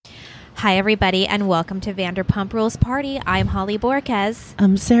Hi, everybody, and welcome to Vanderpump Rules Party. I'm Holly Borquez.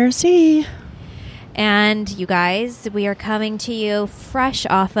 I'm Sarah C. And you guys, we are coming to you fresh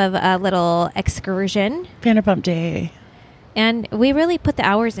off of a little excursion. Vanderpump Day. And we really put the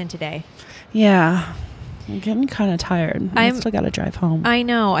hours in today. Yeah. I'm getting kind of tired. I still got to drive home. I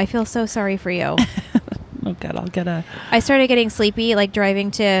know. I feel so sorry for you. Oh, God. I started getting sleepy, like, driving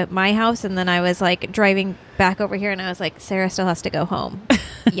to my house, and then I was, like, driving back over here, and I was like, Sarah still has to go home.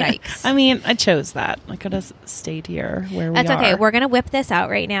 Yikes. I mean, I chose that. I could have stayed here where we are. That's okay. We're going to whip this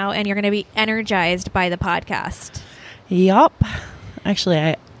out right now, and you're going to be energized by the podcast. Yup. Actually,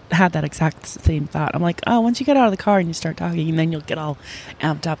 I had that exact same thought. I'm like, oh, once you get out of the car and you start talking, and then you'll get all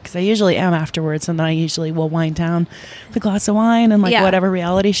amped up, because I usually am afterwards, and then I usually will wind down with a glass of wine and whatever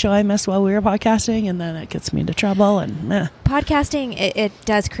reality show I missed while we were podcasting, and then it gets me into trouble. And podcasting, it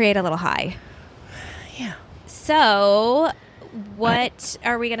does create a little high. Yeah. So what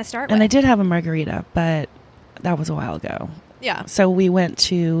are we going to start with? And I did have a margarita, but that was a while ago. Yeah. So we went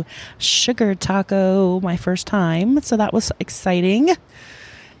to Sugar Taco my first time, so that was exciting.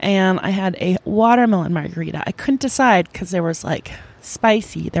 And I had a watermelon margarita. I couldn't decide because there was like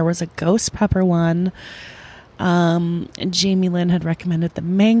spicy. There was a ghost pepper one. And Jamie Lynn had recommended the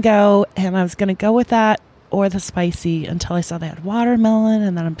mango, and I was going to go with that or the spicy until I saw they had watermelon,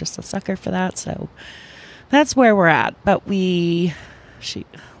 and then I'm just a sucker for that. So that's where we're at. But she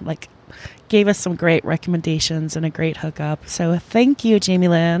gave us some great recommendations and a great hookup. So thank you, Jamie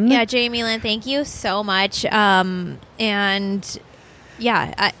Lynn. Yeah, Jamie Lynn, thank you so much. And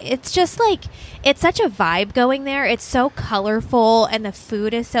yeah, it's just like, it's such a vibe going there. It's so colorful, and the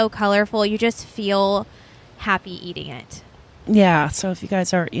food is so colorful. You just feel happy eating it. Yeah, so if you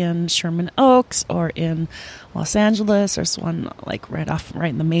guys are in Sherman Oaks or in Los Angeles, there's one like right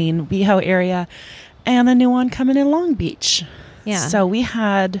in the main WeHo area, and a new one coming in Long Beach. Yeah. So we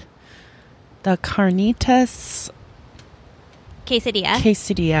had the carnitas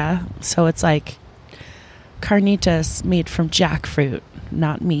quesadilla. So it's like carnitas made from jackfruit,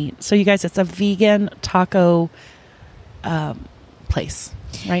 not meat. So you guys, it's a vegan taco place,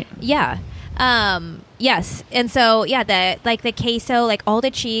 right? Yeah. Yes. And so, yeah, the queso, like all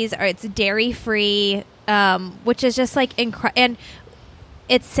the cheese, it's dairy free, which is just like and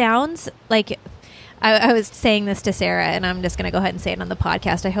it sounds like, I was saying this to Sarah, and I'm just going to go ahead and say it on the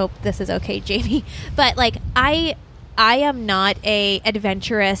podcast. I hope this is okay, Jamie. But like, I am not a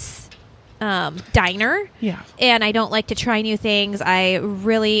adventurous diner. Yeah. And I don't like to try new things. I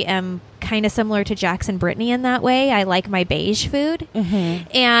really am kind of similar to Jackson Brittany in that way. I like my beige food.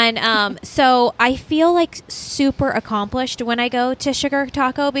 Mm-hmm. And so I feel like super accomplished when I go to Sugar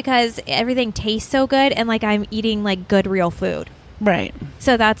Taco, because everything tastes so good, and like I'm eating like good real food. Right.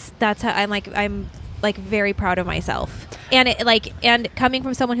 So that's how I'm like very proud of myself. And and coming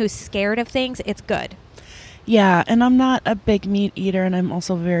from someone who's scared of things, it's good. Yeah, and I'm not a big meat eater, and I'm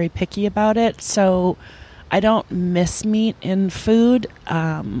also very picky about it, so I don't miss meat in food.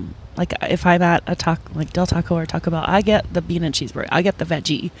 Like if I'm at a taco, like Del Taco or Taco Bell, I get the bean and cheeseburger. I get the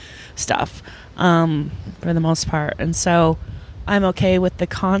veggie stuff for the most part, and so I'm okay with the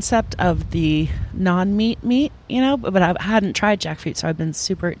concept of the non-meat meat, but I hadn't tried jackfruit, so I've been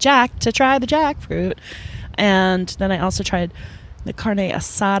super jacked to try the jackfruit. And then I also tried the carne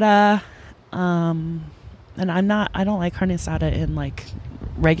asada, and I don't like carne asada in like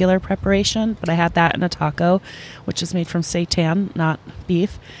regular preparation, but I had that in a taco, which is made from seitan, not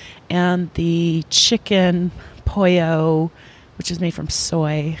beef, and the chicken pollo, which is made from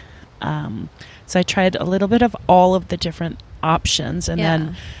soy. So I tried a little bit of all of the different options, and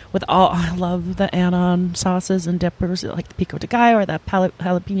then I love the anon sauces and dippers, like the pico de gallo or the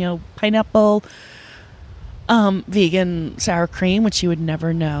jalapeno pineapple. Vegan sour cream, which you would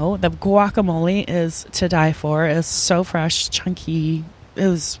never know. The guacamole is to die for. It's so fresh, chunky. It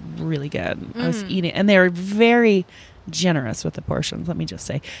was really good. I was eating, and they were very generous with the portions. Let me just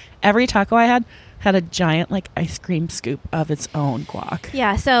say, every taco I had a giant like ice cream scoop of its own guac.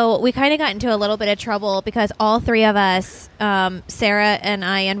 Yeah, so we kind of got into a little bit of trouble because all three of us, Sarah and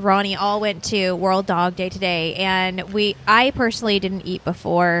I and Ronnie, all went to World Dog Day today, and I personally didn't eat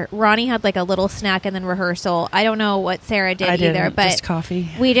before. Ronnie had like a little snack and then rehearsal. I don't know what Sarah did either, but just coffee.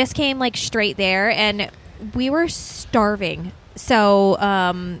 We just came like straight there, and we were starving. So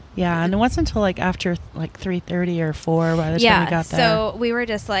yeah, and it wasn't until like after like 3:30 or 4 by the time we got there. So we were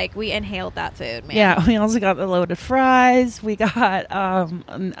just like, we inhaled that food, man. Yeah, we also got the loaded fries. We got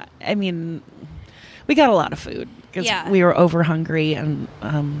we we got a lot of food because Yeah. we were over hungry, and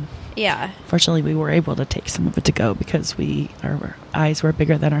Yeah. fortunately we were able to take some of it to go because our eyes were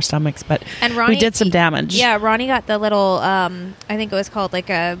bigger than our stomachs, but And Ronnie, we did some damage. Yeah, Ronnie got the little, I think it was called like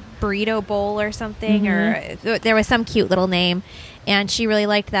a burrito bowl or something, or there was some cute little name, and she really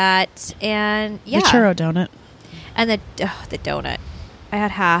liked that. And yeah, The churro donut. and the donut. I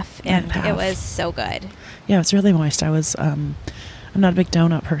had half, and half. it was so good. Yeah, it was really moist. I'm not a big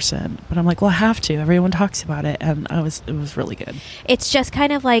donut person, but I'm like, well, I have to. Everyone talks about it, and it was really good. It's just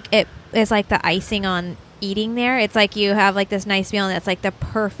kind of like it is like the icing on eating there. It's like you have like this nice meal, and it's like the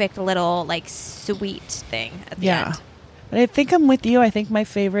perfect little like sweet thing at the end. But I think I'm with you. I think my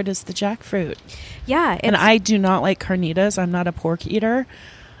favorite is the jackfruit. Yeah, And I do not like carnitas. I'm not a pork eater.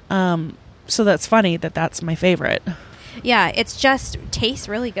 So that's funny that that's my favorite. yeah, it's just tastes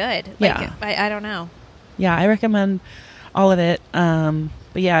really good. Like, Yeah. I don't know. Yeah, I recommend all of it.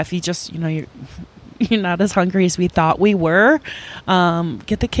 But yeah, if you just, you're not as hungry as we thought we were,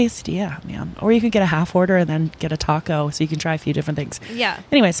 get the quesadilla, man. Or you can get a half order and then get a taco so you can try a few different things. Yeah.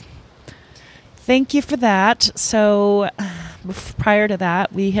 Anyways, thank you for that. So prior to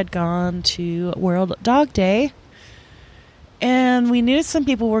that, we had gone to World Dog Day. And we knew some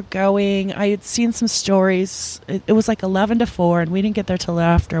people were going. I had seen some stories. It was like 11 to 4, and we didn't get there till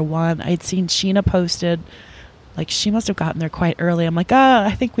after 1. I had seen Sheena posted. Like, she must have gotten there quite early. I'm like,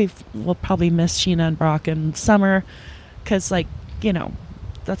 I think we'll probably miss Sheena and Brock in summer. Because, that's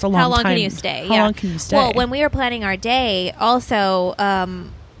a long time. How long can you stay? How long can you stay? Well, when we were planning our day, also,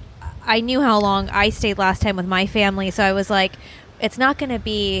 I knew how long I stayed last time with my family. So I was like, it's not going to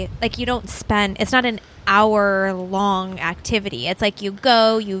be, like, it's not an hour-long activity. It's like you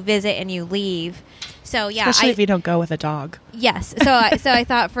go, you visit, and you leave. So, yeah. Especially if you don't go with a dog. Yes. So I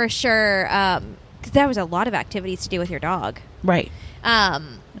thought for sure, 'cause there was a lot of activities to do with your dog. Right.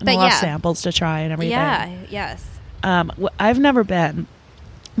 And And a lot of samples to try and everything. Yeah, yes. I've never been,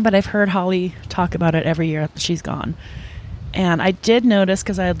 but I've heard Holly talk about it every year that she's gone. And I did notice,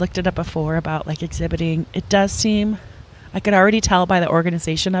 because I had looked it up before about like exhibiting, it does seem, I could already tell by the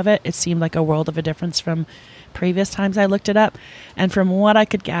organization of it, it seemed like a world of a difference from previous times I looked it up. And from what I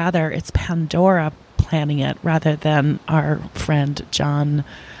could gather, it's Pandora planning it rather than our friend John.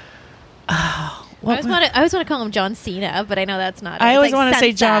 I always want to call him John Cena, but I know that's not. I It's always like want to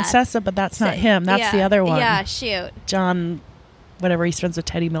say John Sansa. Sessa, but that's not him. That's the other one. Yeah, shoot. John, whatever, he's friends with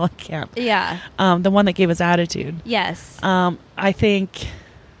Teddy Mellencamp. Yeah. The one that gave us attitude. Yes. I think.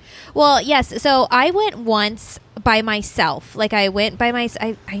 Well, yes. So I went once by myself. Like I went by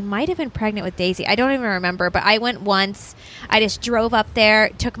myself. I might have been pregnant with Daisy. I don't even remember. But I went once. I just drove up there,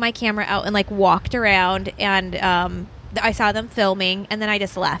 took my camera out, and like walked around, and I saw them filming, and then I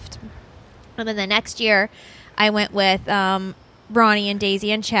just left. And then the next year, I went with Ronnie and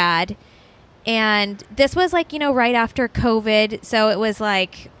Daisy and Chad. And this was like, right after COVID. So it was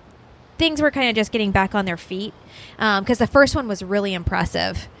like things were kind of just getting back on their feet. Because the first one was really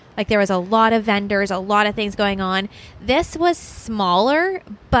impressive. Like there was a lot of vendors, a lot of things going on. This was smaller,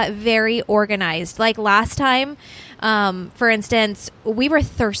 but very organized. Like last time, for instance, we were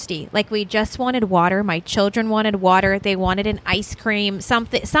thirsty. Like we just wanted water. My children wanted water. They wanted an ice cream,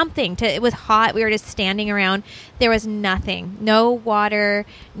 something it was hot. We were just standing around. There was nothing, no water,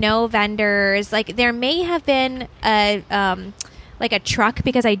 no vendors. Like there may have been like a truck,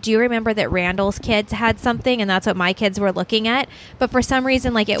 because I do remember that Randall's kids had something, and that's what my kids were looking at. But for some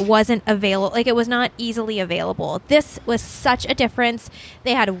reason, like it wasn't available. Like it was not easily available. This was such a difference.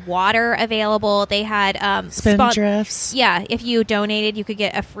 They had water available. They had Spindrifts. Yeah, if you donated, you could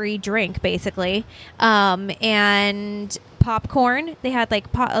get a free drink, basically. And popcorn. They had like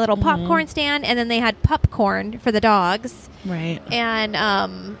a little popcorn stand, and then they had popcorn for the dogs. Right. And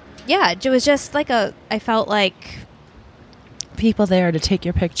yeah, it was just like I felt like people there to take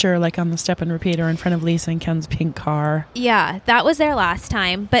your picture, like on the step and repeater in front of Lisa and Ken's pink car. Yeah, that was there last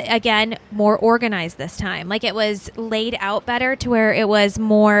time, but again, more organized this time. Like it was laid out better to where it was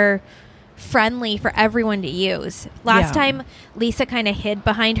more friendly for everyone to use. Last time, Lisa kind of hid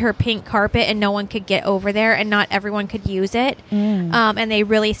behind her pink carpet and no one could get over there, and not everyone could use it. And they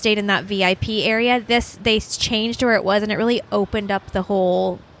really stayed in that VIP area. They changed where it was, and it really opened up the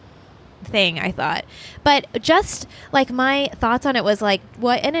whole thing, I thought. But just like my thoughts on it was like,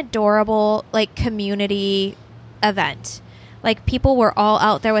 what an adorable like community event. Like people were all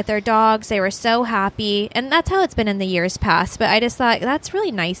out there with their dogs. They were so happy, and that's how it's been in the years past. But I just thought that's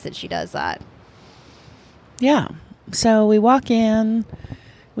really nice that she does that. Yeah. So we walk in.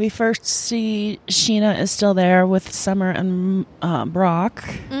 We first see Sheena is still there with Summer and Brock.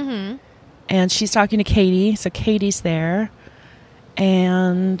 And she's talking to Katie. So Katie's there.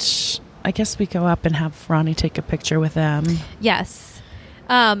 And I guess we go up and have Ronnie take a picture with them. Yes.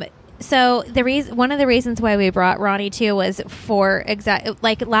 So one of the reasons why we brought Ronnie too was for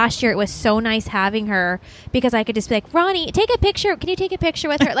like last year it was so nice having her because I could just be like, Ronnie, take a picture. Can you take a picture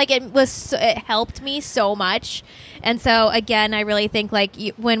with her? Like it helped me so much. And so again, I really think like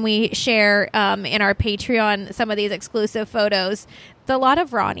when we share in our Patreon some of these exclusive photos, it's a lot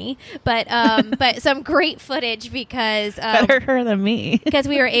of Ronnie, but some great footage because better her than me because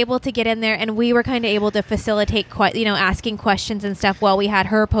we were able to get in there and we were kind of able to facilitate asking questions and stuff while we had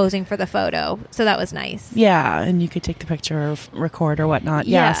her posing for the photo, so that was nice. Yeah, and you could take the picture or record or whatnot.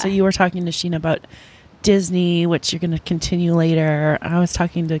 Yeah, so you were talking to Sheena about Disney, which you're going to continue later. I was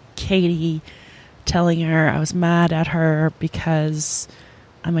talking to Katie, telling her I was mad at her because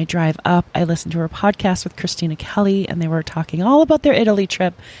on my drive up, I listened to her podcast with Christina Kelly, and they were talking all about their Italy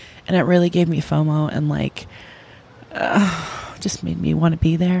trip, and it really gave me FOMO and like just made me want to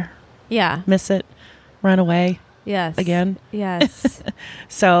be there. Yeah. Miss it. Run away. Yes. Again. Yes.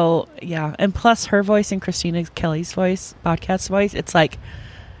 So, yeah. And plus her voice and Christina Kelly's voice, podcast voice, it's like,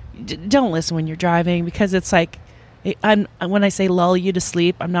 don't listen when you're driving because it's like, when I say lull you to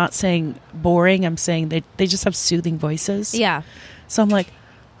sleep, I'm not saying boring. I'm saying they just have soothing voices. Yeah. So I'm like,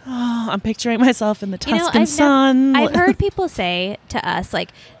 oh, I'm picturing myself in the Tuscan sun. I've heard people say to us, like,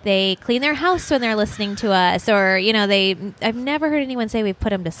 they clean their house when they're listening to us, or, I've never heard anyone say we've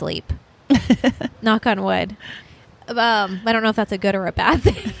put them to sleep. Knock on wood. I don't know if that's a good or a bad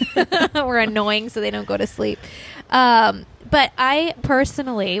thing. We're annoying, so they don't go to sleep. But I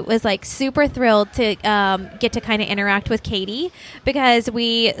personally was like super thrilled to get to kind of interact with Katie because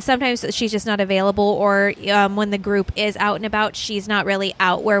sometimes she's just not available, or when the group is out and about, she's not really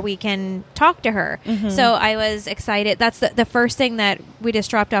out where we can talk to her. Mm-hmm. So I was excited. That's the first thing that we just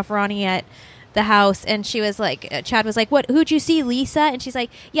dropped off Ronnie at the house, and she was like, Chad was like, who'd you see, Lisa? And she's like,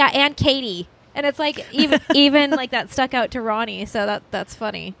 yeah, and Katie. And it's like even like that stuck out to Ronnie, so that's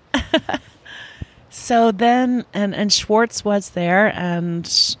funny. So then, and Schwartz was there, and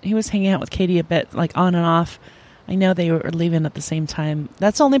he was hanging out with Katie a bit, like on and off. I know they were leaving at the same time.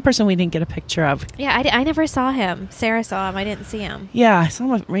 That's the only person we didn't get a picture of. Yeah, I never saw him. Sarah saw him. I didn't see him. Yeah, I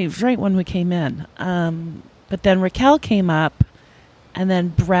saw him right when we came in. But then Raquel came up, and then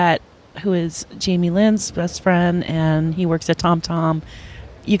Brett, who is Jamie Lynn's best friend, and he works at TomTom.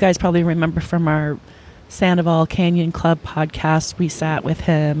 You guys probably remember from our Sandoval Canyon Club podcast, we sat with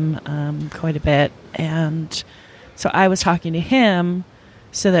him quite a bit. And so I was talking to him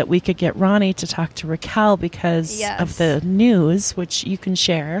so that we could get Ronnie to talk to Raquel because of the news, which you can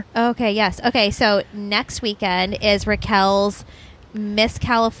share. Okay, yes. Okay, so next weekend is Raquel's Miss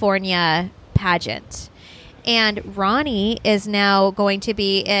California pageant. And Ronnie is now going to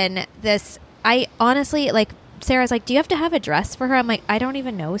be in this. I honestly, like, Sarah's like, do you have to have a dress for her? I'm like, I don't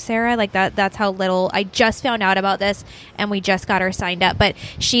even know, Sarah. Like that's how little. I just found out about this and we just got her signed up. But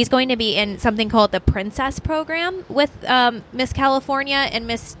she's going to be in something called the Princess Program with Miss California and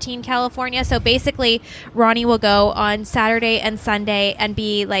Miss Teen California. So basically, Ronnie will go on Saturday and Sunday and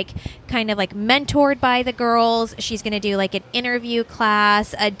be like kind of like mentored by the girls. She's going to do like an interview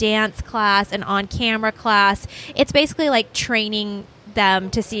class, a dance class, an on-camera class. It's basically like training them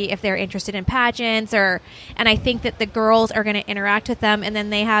to see if they're interested in pageants, and I think that the girls are going to interact with them, and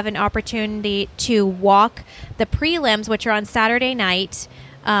then they have an opportunity to walk the prelims, which are on Saturday night,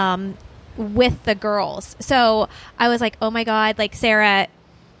 with the girls. So I was like, oh my God, like, Sarah,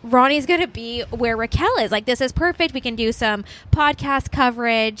 Ronnie's going to be where Raquel is. Like, this is perfect. We can do some podcast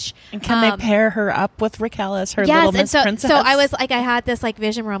coverage. And can they pair her up with Raquel as her little Miss Princess? So I was like, I had this like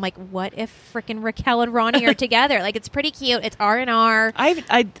vision where I'm like, what if freaking Raquel and Ronnie are together? Like, it's pretty cute. It's R&R.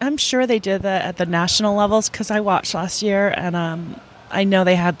 I'm sure they did that at the national levels because I watched last year, and I know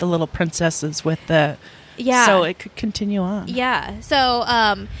they had the little princesses with the... Yeah. So it could continue on. Yeah.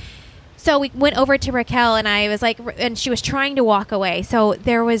 So we went over to Raquel, and I was like, and she was trying to walk away. So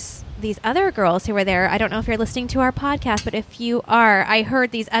there was these other girls who were there. I don't know if you're listening to our podcast, but if you are, I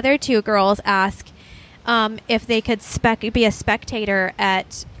heard these other two girls ask if they could be a spectator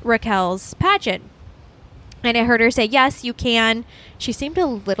at Raquel's pageant. And I heard her say, yes, you can. She seemed a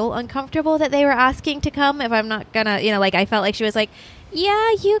little uncomfortable that they were asking to come. If I'm not going to, like, I felt like she was like,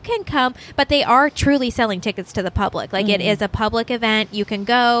 yeah, you can come. But they are truly selling tickets to the public. Like, It is a public event. You can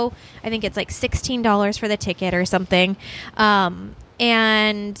go. I think it's like $16 for the ticket or something.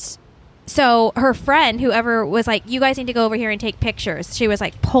 And so her friend, whoever was like, you guys need to go over here and take pictures. She was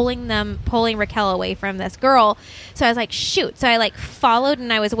like pulling Raquel away from this girl. So I was like, shoot. So I like followed,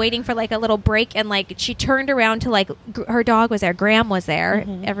 and I was waiting for like a little break, and like she turned around to like her dog was there. Graham was there.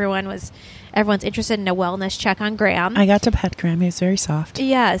 Mm-hmm. Everyone was everyone's interested in a wellness check on Graham. I got to pet Graham. He's very soft.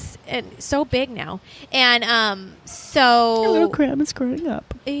 Yes, and so big now. And Little Graham is growing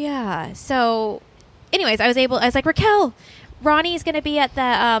up. Yeah. So, anyways, I was like, Raquel, Ronnie's going to be at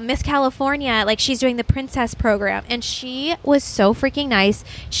the Miss California. Like, she's doing the princess program. And she was so freaking nice.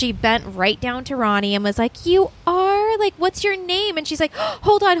 She bent right down to Ronnie and was like, you are? Like, what's your name? And she's like,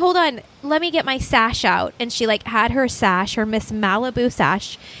 hold on. Let me get my sash out. And she, like, had her sash, her Miss Malibu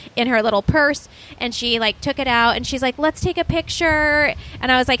sash in her little purse. And she, like, took it out. And she's like, let's take a picture.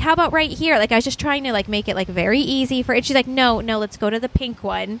 And I was like, how about right here? Like, I was just trying to, like, make it, like, very easy for it. She's like, no, let's go to the pink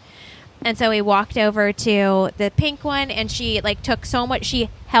one. And so we walked over to the pink one, and she, like, took so much. She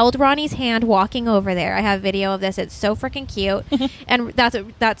held Ronnie's hand walking over there. I have video of this. It's so freaking cute. And that's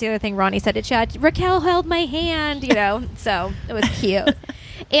the other thing Ronnie said to Chad. Raquel held my hand, you know. So it was cute.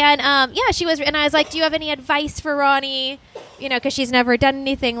 And, yeah, she was. And I was like, do you have any advice for Ronnie? You know, because she's never done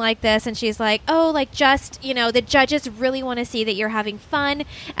anything like this. And she's like, oh, like, just, you know, the judges really want to see that you're having fun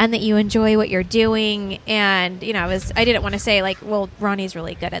and that you enjoy what you're doing. And, you know, I didn't want to say, like, well, Ronnie's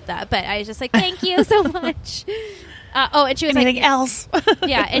really good at that. But I was just like, thank you so much. And she was Anything like, else?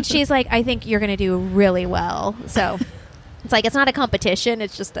 yeah. And she's like, I think you're going to do really well. So it's like, it's not a competition.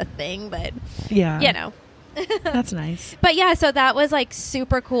 It's just a thing. But, Yeah. you know. That's nice. But yeah, so that was like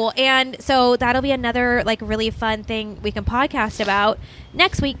super cool. And so that'll be another like really fun thing we can podcast about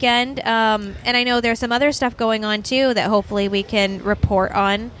next weekend. And I know there's some other stuff going on too that hopefully we can report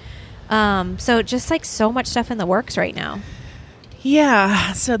on. So just like so much stuff in the works right now.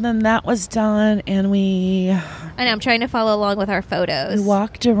 Yeah. So then that was done, and I'm trying to follow along with our photos. we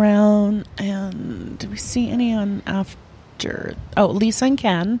walked around, and did we see any on after? Oh, Lisa and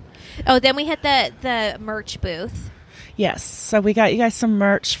Ken. Oh, then we hit the merch booth. Yes. So we got you guys some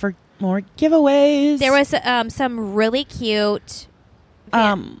merch for more giveaways. There was some really cute.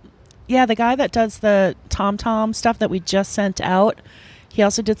 Yeah, the guy that does the Tom stuff that we just sent out, he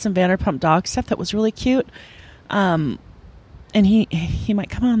also did some Vanderpump Dog stuff that was really cute. And he might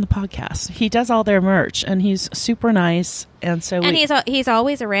come on the podcast. He does all their merch, and he's super nice. And so he's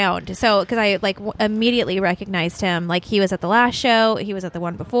always around. So because I like immediately recognized him, like he was at the last show, he was at the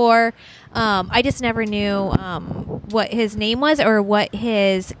one before. I just never knew what his name was or what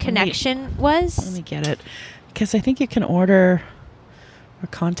his connection was. Let me get it, because I think you can order or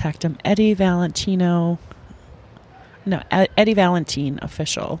contact him. Eddie Valentine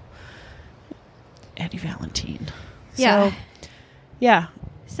official. Eddie Valentine. Yeah. Yeah.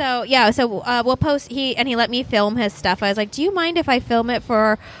 So we'll post. He let me film his stuff. I was like, "Do you mind if I film it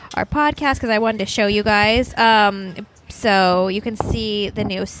for our podcast?" Because I wanted to show you guys, so you can see the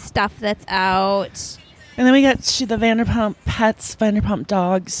new stuff that's out. And then we got to the Vanderpump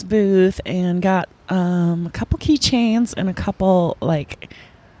Dogs booth, and got a couple keychains and a couple like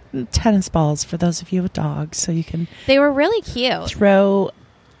tennis balls for those of you with dogs, so you can. They were really cute. Throw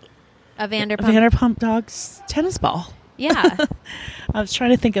a Vanderpump Dogs tennis ball. Yeah. I was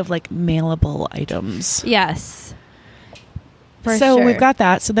trying to think of like mailable items. Yes. So sure. we've got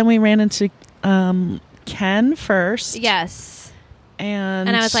that. So then we ran into Ken first. Yes.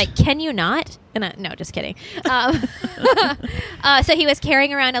 And I was like, can you not? And no, just kidding. So he was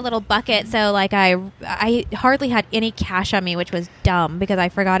carrying around a little bucket. So like I hardly had any cash on me, which was dumb because I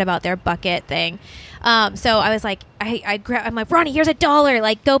forgot about their bucket thing. So I was like, I'm like, Ronnie, here's $1.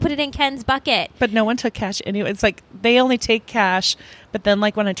 Like, go put it in Ken's bucket. But no one took cash anyway. It's like they only take cash. But then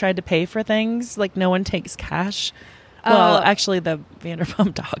like when I tried to pay for things, like no one takes cash. Well, actually, the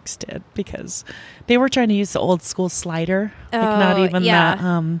Vanderpump Dogs did, because they were trying to use the old school slider. Like not even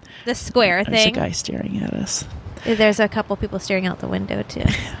that. The square there's thing. a guy staring at us. There's a couple people staring out the window, too.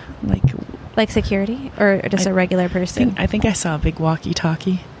 like security? Or just a regular person? I think I saw a big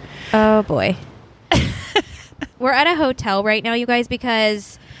walkie-talkie. Oh, boy. We're at a hotel right now, you guys,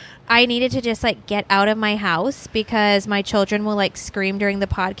 because I needed to just like get out of my house because my children will like scream during the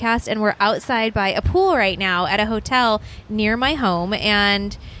podcast, and we're outside by a pool right now at a hotel near my home,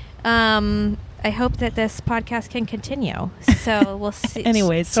 and I hope that this podcast can continue. So we'll see.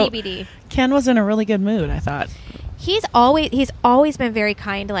 Anyway, so TBD. Ken was in a really good mood, I thought. He's always been very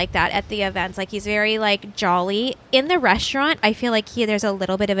kind like that at the events. Like he's very like jolly. In the restaurant, I feel like there's a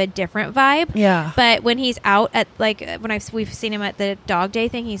little bit of a different vibe. Yeah. But when he's out at like we've seen him at the dog day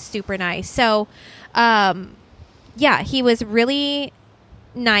thing, he's super nice. So, yeah, he was really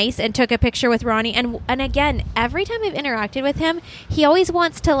nice and took a picture with Ronnie. And again, every time I've interacted with him, he always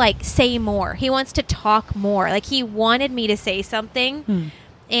wants to like say more. He wants to talk more. Like he wanted me to say something,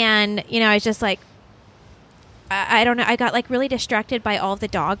 and I was just like, I don't know. I got like really distracted by all of the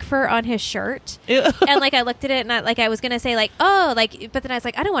dog fur on his shirt, Ew. and like I looked at it and I was gonna say like, oh, like, but then I was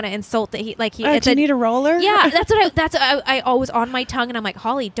like, I don't want to insult that he like he. Oh, do you need a roller? Yeah, that's what I always on my tongue, and I'm like,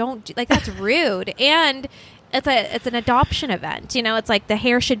 Holly, don't like that's rude. And it's an adoption event, you know. It's like the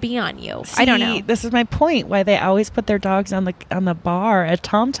hair should be on you. See, I don't know. This is my point. Why they always put their dogs on the bar at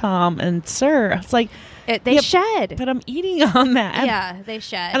Tom Tom and Sir. It's like They shed. but I'm eating on that. Yeah, they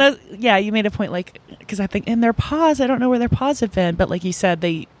shed. And you made a point, like, because I think in their paws, I don't know where their paws have been, but like you said,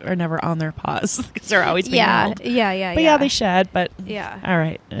 they are never on their paws because they're always being held. Yeah. But yeah, they shed. But Yeah. all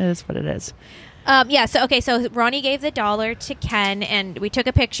right, it is what it is. So Ronnie gave the $1 to Ken, and we took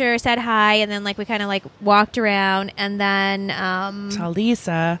a picture, said hi, and then like we kind of like walked around, and then To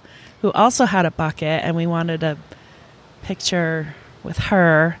Lisa, who also had a bucket, and we wanted a picture with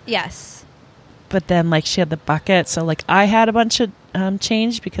her. yes, But then like she had the bucket, so like I had a bunch of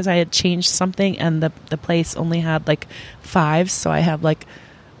change because I had changed something, and the place only had like 5s, so I have like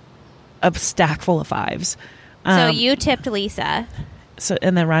a stack full of 5s. so you tipped Lisa. So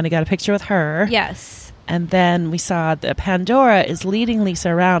and then Ronnie got a picture with her. Yes. And then we saw that Pandora is leading Lisa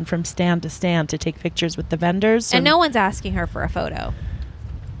around from stand to stand to take pictures with the vendors. And no one's asking her for a photo.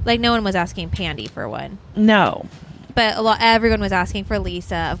 Like no one was asking Pandy for one. No. But everyone was asking for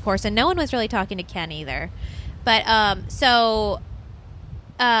Lisa, of course, and no one was really talking to Ken either. But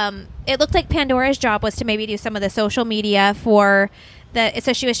it looked like Pandora's job was to maybe do some of the social media for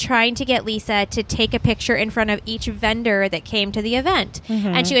so she was trying to get Lisa to take a picture in front of each vendor that came to the event,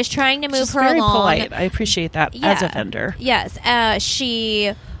 and she was trying to move She's her very along. polite. I appreciate that as a vendor. Yes,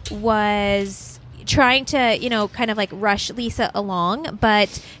 she was trying to, kind of like rush Lisa along,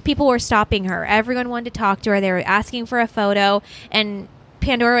 but people were stopping her. Everyone wanted to talk to her. They were asking for a photo, and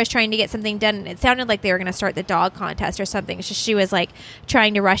Pandora was trying to get something done, and it sounded like they were going to start the dog contest or something. So she was like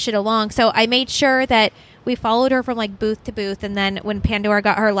trying to rush it along. So I made sure that we followed her from like booth to booth, and then when Pandora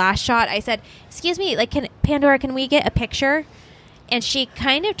got her last shot, I said, "Excuse me, like, Pandora, can we get a picture?" And she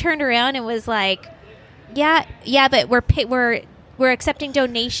kind of turned around and was like, "Yeah, but we're accepting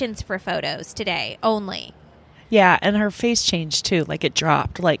donations for photos today only." Yeah, and her face changed too. Like it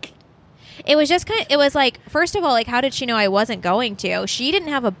dropped. Like it was just it was like, first of all, like, how did she know I wasn't going to? She didn't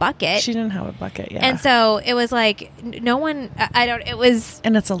have a bucket. She didn't have a bucket. Yeah, and so it was like no one. I don't. It was.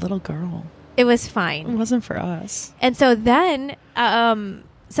 And it's a little girl. It was fine. It wasn't for us. And so then,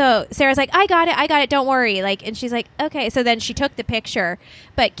 so Sarah's like, I got it, don't worry. Like, and she's like, okay. So then she took the picture,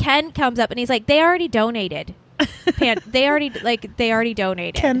 but Ken comes up and he's like, they already donated. They already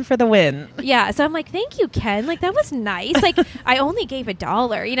donated. Ken for the win. Yeah. So I'm like, thank you, Ken. Like, that was nice. Like, I only gave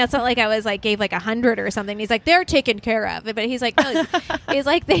 $1. It's not like I was like, gave like 100 or something. He's like, they're taken care of. But he's like, no, he's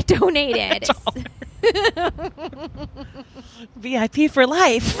like, they donated. VIP for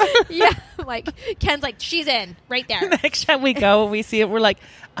life. Yeah. Like, Ken's like, she's in right there. Next time we go, we see it, we're like,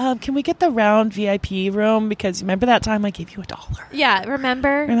 can we get the round VIP room? Because remember that time I gave you $1? Yeah.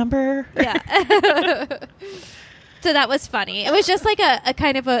 Remember? Yeah. So that was funny. It was just like a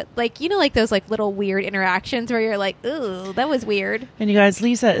kind of a, like, like those like little weird interactions where you're like, ooh, that was weird. And you guys,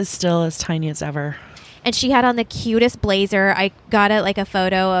 Lisa is still as tiny as ever. And she had on the cutest blazer. I got like a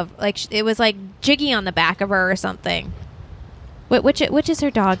photo of, like, it was like Jiggy on the back of her or something. Which is her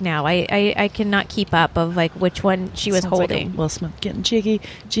dog now? I cannot keep up of like which one she was holding. Like Will Smith getting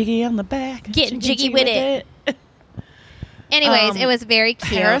jiggy on the back, getting jiggy with it. Anyways, it was very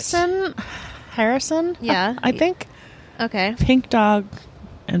cute. Harrison, yeah, I think. Okay. Pink dog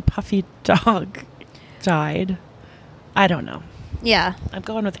and puffy dog died. I don't know. Yeah, I'm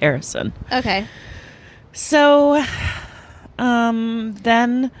going with Harrison. Okay. So,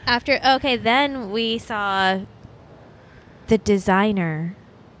 then then we saw the designer.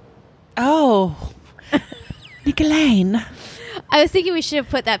 Oh, Nicolaine. I was thinking we should have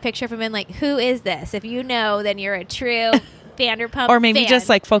put that picture of him in, like, who is this? If you know, then you're a true Vanderpump or maybe fan. just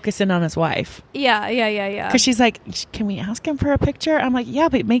like focus in on his wife. Yeah. Because she's like, can we ask him for a picture? I'm like, yeah,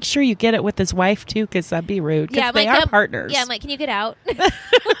 but make sure you get it with his wife too, because that'd be rude. Yeah, they are partners. Yeah, I'm like, can you get out?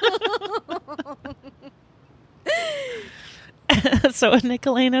 So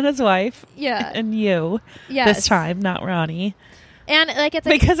Nicolaine and his wife. Yeah. And you. Yes. This time, not Ronnie. And like, it's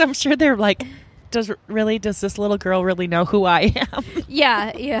like, because I'm sure they're like, does this little girl really know who I am?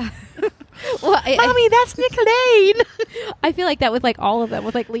 Yeah. Well, Mommy, that's Nicolaine. I feel like that with like all of them,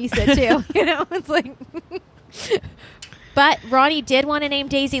 with like Lisa too. It's like. But Ronnie did want to name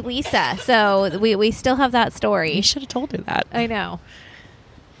Daisy Lisa, so we still have that story. You should have told her that. I know.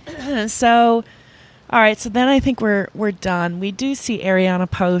 So, all right. So then I think we're done. We do see Ariana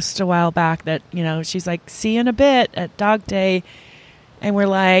post a while back that she's like, see you in a bit at Dog Day, and we're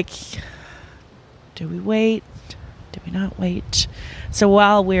like, do we wait? Did we not wait? So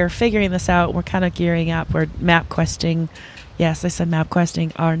while we're figuring this out, we're kind of gearing up. We're map questing. Yes, I said map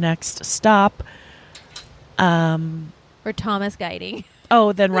questing. Our next stop. Or Thomas guiding.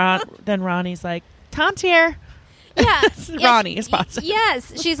 Oh, then Ronnie's like, Tom's here. Yeah. Ronnie is possible.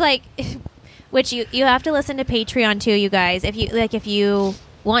 Yes. She's like, which you have to listen to Patreon too, you guys. If you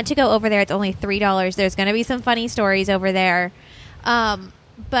want to go over there, it's only $3. There's going to be some funny stories over there.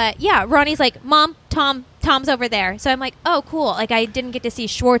 But yeah, Ronnie's like, Mom, Tom's over there. So I'm like, oh, cool. Like, I didn't get to see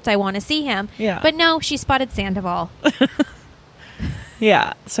Schwartz. I want to see him. Yeah. But no, she spotted Sandoval.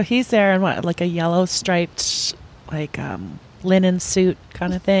 Yeah. So he's there in what, like a yellow striped, like, linen suit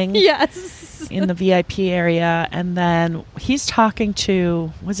kind of thing. Yes. In the VIP area. And then he's talking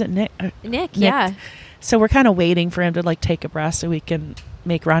to, was it Nick? Nick, yeah. So we're kind of waiting for him to like take a breath so we can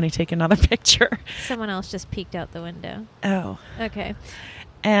make Ronnie take another picture. Someone else just peeked out the window. Oh. Okay.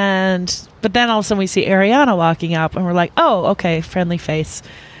 But then all of a sudden we see Ariana walking up and we're like, oh, okay, friendly face.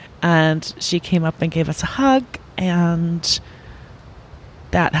 And she came up and gave us a hug, and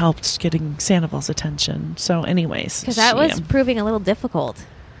that helped getting Sandoval's attention. So anyways. Because that was proving a little difficult,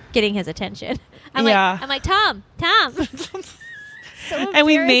 getting his attention. I'm like, Tom. So and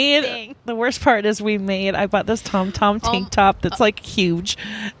we made, the worst part is I bought this Tom tank top that's like huge.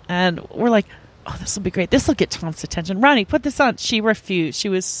 And we're like, oh, this will be great. This will get Tom's attention. Ronnie, put this on. She refused. She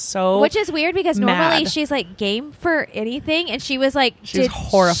was so Which is weird because normally mad. she's like game for anything. And she was like, she was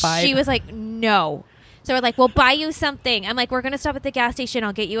horrified. She was like, no. So we're like, we'll buy you something. I'm like, we're going to stop at the gas station.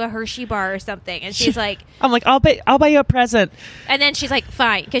 I'll get you a Hershey bar or something. And she's like, I'm like, I'll buy you a present. And then she's like,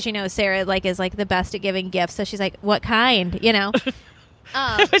 fine. Because she knows Sarah like is like the best at giving gifts. So she's like, what kind? You know?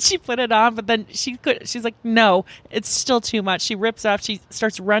 But she put it on, but then she's like, no, it's still too much. She rips off. She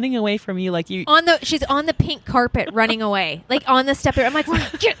starts running away from you like you. She's on the pink carpet running away, like on the step. I'm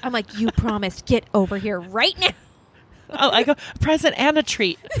like, you promised, get over here right now. Oh, I go, a present and a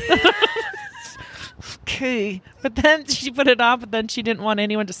treat. Okay. But then she put it on, but then she didn't want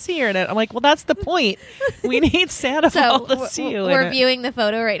anyone to see her in it. I'm like, well, that's the point. We need Sandoval to see you. We're viewing the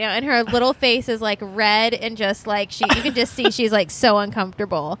photo right now, and her little face is like red, and just like you can just see she's like so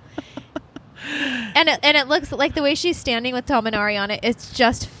uncomfortable. And it looks like the way she's standing with Tom and Ariana, it's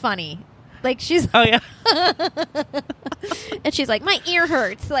just funny. Like she's oh yeah, and she's like, my ear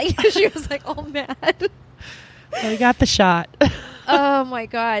hurts. Like she was like all mad. Well, we got the shot. Oh my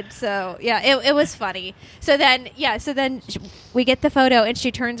god. So yeah, it was funny. So then we get the photo and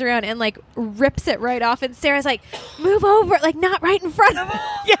she turns around and like rips it right off, and Sarah's like, move over, like not right in front of him.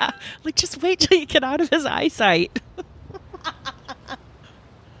 Yeah, like just wait till you get out of his eyesight.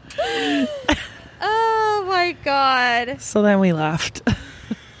 Oh my god. So then we left.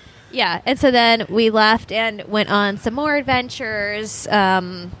 Yeah, and so then we left and went on some more adventures.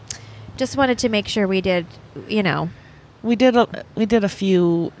 Just wanted to make sure we did, we did a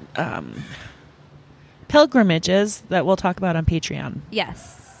few pilgrimages that we'll talk about on Patreon.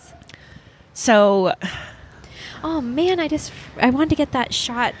 Yes. So, oh man, I wanted to get that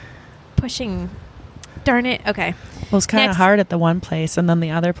shot pushing. Darn it. Okay. Well, it was kind of hard at the one place, and then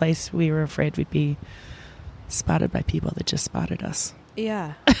the other place we were afraid we'd be spotted by people that just spotted us.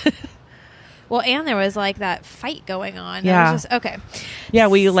 Yeah. Well, and there was like that fight going on. Yeah. Okay. Yeah,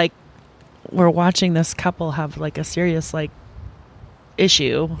 we're watching this couple have like a serious like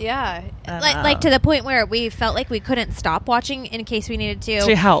issue. Yeah. Like to the point where we felt like we couldn't stop watching in case we needed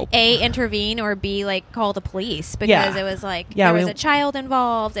to help. A, intervene, or B, like call the police because it was like there was a child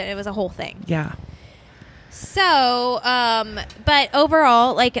involved and it was a whole thing. Yeah. So, but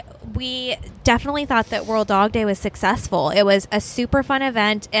overall, like, we definitely thought that World Dog Day was successful. It was a super fun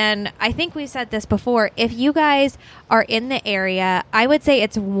event, and I think we said this before. If you guys are in the area, I would say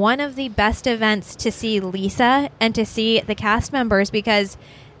it's one of the best events to see Lisa and to see the cast members because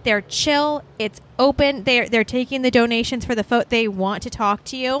they're chill. It's open. They're taking the donations for the vote. They want to talk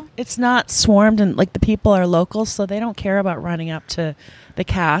to you. It's not swarmed, and like the people are local, so they don't care about running up to the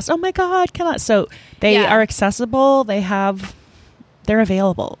cast. Oh my God, so they are accessible. They're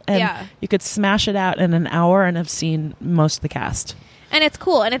available, and you could smash it out in an hour and have seen most of the cast. And it's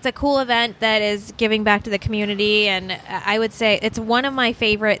cool, and it's a cool event that is giving back to the community, and I would say it's one of my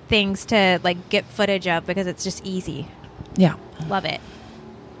favorite things to like get footage of because it's just easy. Yeah. Love it.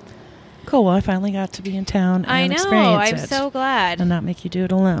 Cool. Well, I finally got to be in town and experience it. I'm so glad. And not make you do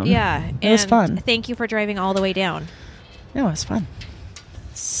it alone. Yeah. It was fun. Thank you for driving all the way down. No, it was fun.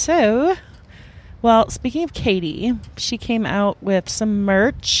 So, well, speaking of Katie, she came out with some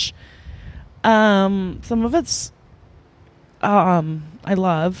merch. Some of it's I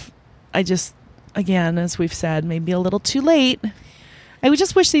love. I just, again, as we've said, maybe a little too late. I would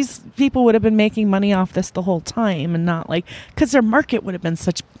just wish these people would have been making money off this the whole time and not like, because their market would have been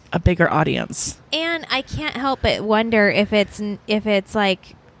such a bigger audience. And I can't help but wonder if it's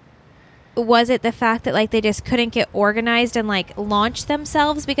like, was it the fact that like they just couldn't get organized and like launch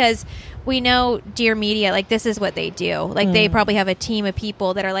themselves? Because we know Dear Media, like this is what they do. Like they probably have a team of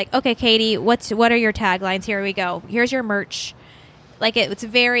people that are like, okay, Katie, what are your taglines? Here we go. Here's your merch. Like it's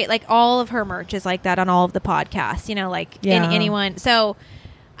very like all of her merch is like that on all of the podcasts, you know, like anyone. So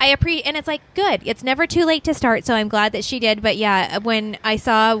I appreciate, and it's like good. It's never too late to start. So I'm glad that she did. But yeah, when I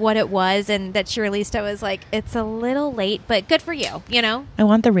saw what it was and that she released, I was like, it's a little late, but good for you. You know, I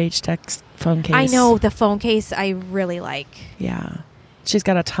want the Rage Text phone case. I know the phone case. I really like. Yeah, she's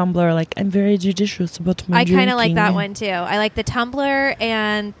got a tumbler. Like I'm very judicious about my drinking. I kind of like that one too. I like the tumbler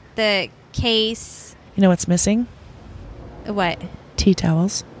and the case. You know what's missing? What? Tea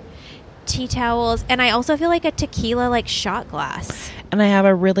towels. Tea towels, and I also feel like a tequila like shot glass. And I have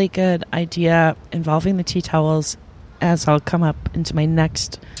a really good idea involving the tea towels as I'll come up into my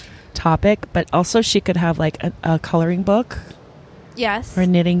next topic, but also she could have like a coloring book. Yes. Or a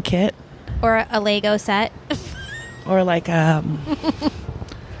knitting kit. Or a Lego set. Or like what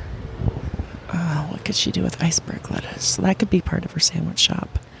could she do with iceberg lettuce? So that could be part of her sandwich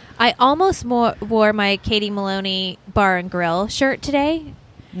shop. I almost wore my Katie Maloney Bar and Grill shirt today.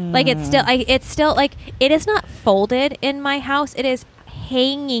 Like it's still like it is not folded in my house. It is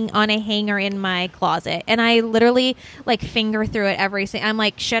hanging on a hanger in my closet, and I literally like finger through it every single. I'm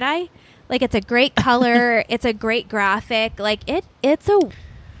like, should I? Like it's a great color. It's a great graphic. Like it's a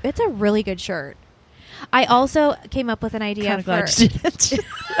really good shirt. I also came up with an idea for. Glad you didn't.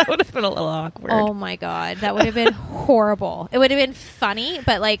 That would have been a little awkward. Oh my god, that would have been horrible. It would have been funny,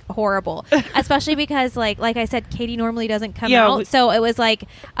 but like horrible, especially because like I said, Katie normally doesn't come out, so it was like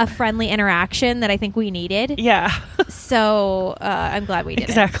a friendly interaction that I think we needed. Yeah. So I'm glad we did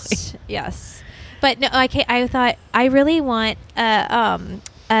exactly. it. Yes, but no, I thought I really want a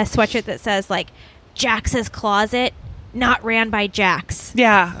sweatshirt that says like Jax's Closet, not ran by Jax.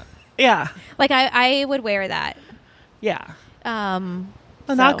 Yeah. Yeah. Like I would wear that. Yeah.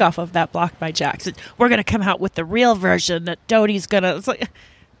 A knockoff of that Blocked by Jax. We're going to come out with the real version that Dodie's going to... It's like,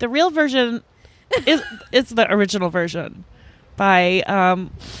 the real version is the original version by...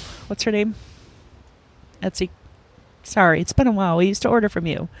 what's her name? Etsy. Sorry, it's been a while. We used to order from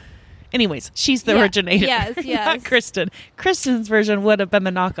you. Anyways, she's the originator. Yes. Not Kristen. Kristen's version would have been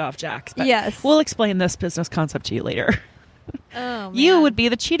the knockoff Jax. Yes. We'll explain this business concept to you later. Oh, man. You would be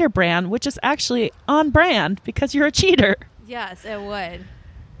the cheater brand, which is actually on brand because you're a cheater. Yes, it would.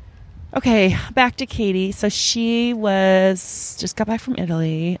 Okay, back to Katie. So she just got back from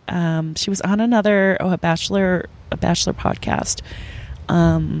Italy. She was on a bachelor podcast.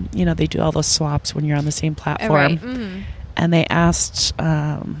 You know, they do all those swaps when you're on the same platform. Right. Mm-hmm. And they asked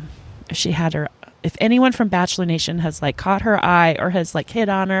if anyone from Bachelor Nation has like caught her eye or has like hit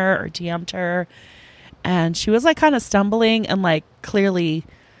on her or DM'd her. And she was like kind of stumbling and like clearly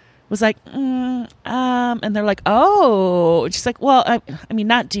was like, and they're like, oh, she's like, well, I mean,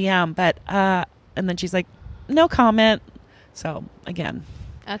 not DM, but, and then she's like, no comment. So again,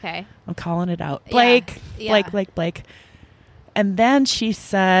 okay, I'm calling it out. Blake. And then she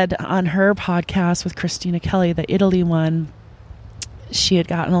said on her podcast with Christina Kelly, the Italy one, she had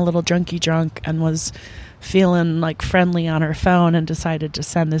gotten a little drunk and was feeling like friendly on her phone and decided to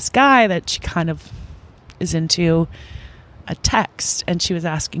send this guy that she kind of is into a text, and she was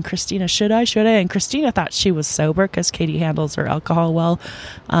asking Christina, should I? And Christina thought she was sober because Katie handles her alcohol well,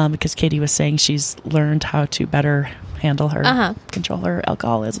 because Katie was saying she's learned how to better handle her, control her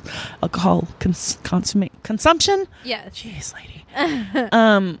alcohol consumption. Yeah. Jeez, lady.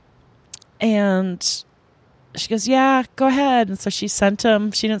 And she goes, yeah, go ahead. And so she sent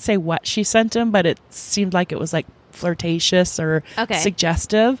him, she didn't say what she sent him, but it seemed like it was like flirtatious or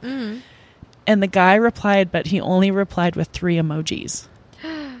suggestive. Mm-hmm. And the guy replied, but he only replied with 3 emojis.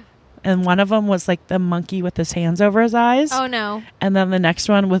 And one of them was like the monkey with his hands over his eyes. Oh, no. And then the next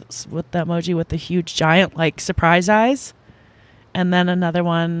one with the emoji with the huge giant like surprise eyes. And then another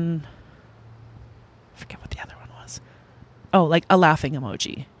one, I forget what the other one was. Oh, like a laughing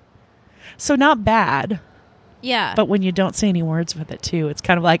emoji. So not bad. Yeah. But when you don't say any words with it too, it's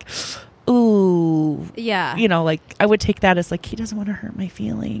kind of like... Ooh. Yeah. You know, like, I would take that as, like, he doesn't want to hurt my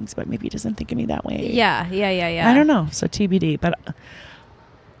feelings, but maybe he doesn't think of me that way. Yeah. I don't know. So TBD. But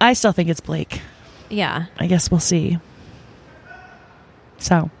I still think it's Blake. Yeah. I guess we'll see.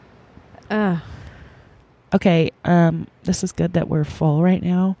 So. Okay. This is good that we're full right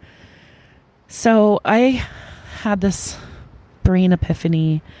now. So I had this brain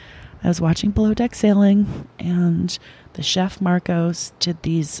epiphany. I was watching Below Deck Sailing, and the chef Marcos did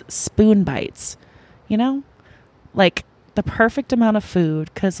these spoon bites, you know, like the perfect amount of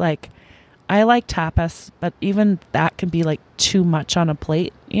food. Cause like I like tapas, but even that can be like too much on a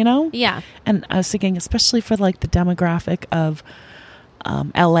plate, you know? Yeah. And I was thinking, especially for like the demographic of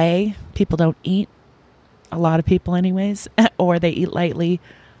LA, people don't eat, a lot of people anyways, or they eat lightly.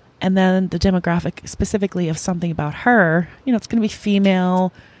 And then the demographic specifically of something about her, you know, it's going to be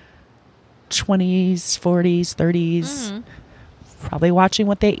female, 20s, 40s, 30s, probably watching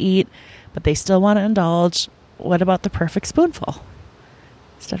what they eat, but they still want to indulge. What about the perfect spoonful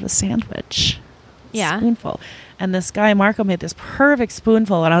instead of a sandwich? Yeah. Spoonful. And this guy, Marco, made this perfect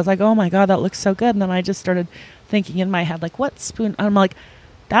spoonful. And I was like, oh my God, that looks so good. And then I just started thinking in my head, like, what spoon? I'm like,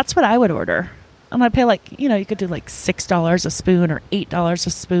 that's what I would order. And I'd pay like, you know, you could do like $6 a spoon or $8 a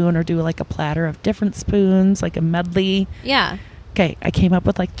spoon or do like a platter of different spoons, like a medley. Yeah. Okay, I came up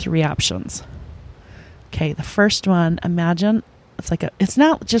with like 3 options. Okay, the first one, imagine it's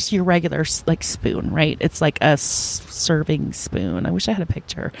not just your regular like spoon, right? It's like a serving spoon. I wish I had a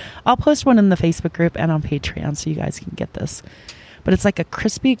picture. I'll post one in the Facebook group and on Patreon so you guys can get this. But it's like a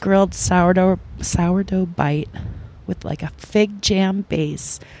crispy grilled sourdough bite with like a fig jam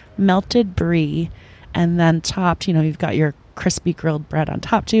base, melted brie, and then topped, you know, you've got your crispy grilled bread on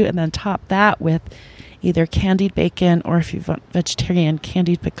top too, and then top that with either candied bacon or if you're vegetarian,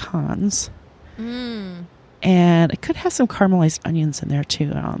 candied pecans. And it could have some caramelized onions in there too,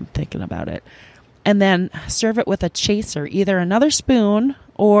 now I'm thinking about it. And then serve it with a chaser, either another spoon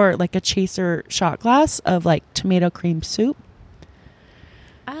or like a chaser shot glass of like tomato cream soup.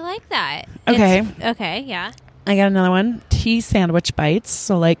 I like that. Okay. Okay, yeah. I got another one. Tea sandwich bites.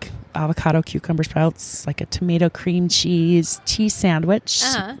 So like avocado, cucumber sprouts, like a tomato cream cheese tea sandwich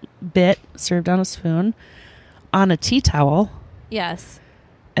bit served on a spoon on a tea towel. Yes.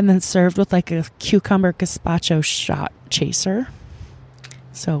 And then served with like a cucumber gazpacho shot chaser.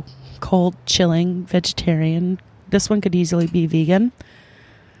 So cold, chilling, vegetarian. This one could easily be vegan.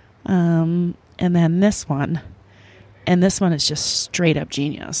 And then this one. And this one is just straight up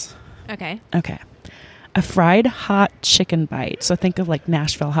genius. Okay. Okay. A fried hot chicken bite. So think of like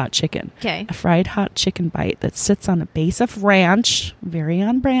Nashville hot chicken. Okay. A fried hot chicken bite that sits on a base of ranch. Very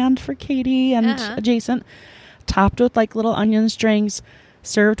on brand for Katie and adjacent. Topped with like little onion strings.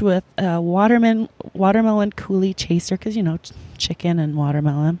 Served with a watermelon coulis chaser. Because, you know, chicken and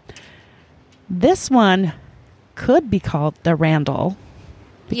watermelon. This one could be called the Randall.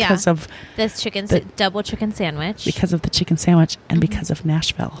 Because of this double chicken sandwich. Because of the chicken sandwich and because of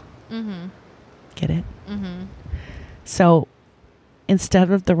Nashville. Get it? So instead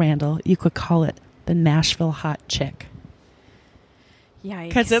of the Randall, you could call it the Nashville hot chick. Yikes.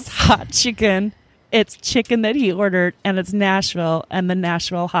 Because it's hot chicken. It's chicken that he ordered, and it's Nashville and the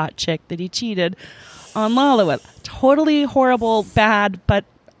Nashville hot chick that he cheated on Lala with. Totally horrible, bad, but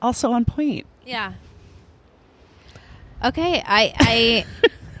also on point. Yeah. Okay, I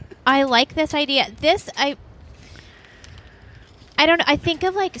like this idea. I don't know. I think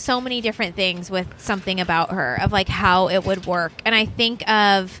of like so many different things with something about her, of like how it would work. And I think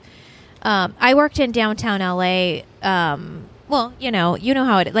of, I worked in downtown LA. Well, you know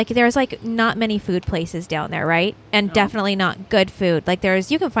how it, like there's like not many food places down there, right? And definitely not good food. Like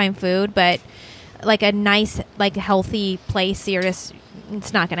you can find food, but like a nice, like healthy place,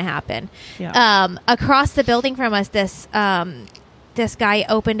 it's not going to happen. Yeah. Across the building from us, this guy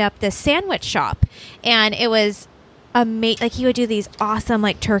opened up this sandwich shop, and it was like he would do these awesome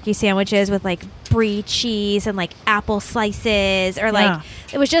like turkey sandwiches with like brie cheese and like apple slices, or like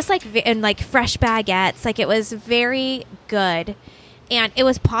it was just like and like fresh baguettes. Like it was very good, and it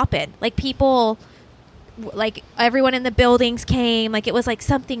was poppin'. Like people, like everyone in the buildings came. Like it was like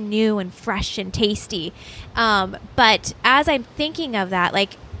something new and fresh and tasty. But as I'm thinking of that,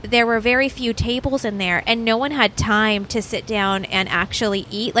 like there were very few tables in there, and no one had time to sit down and actually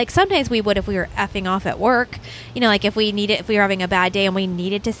eat. Like sometimes we would if we were effing off at work, you know, like if we were having a bad day and we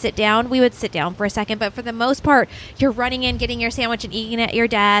needed to sit down, we would sit down for a second. But for the most part, you're running in, getting your sandwich and eating at your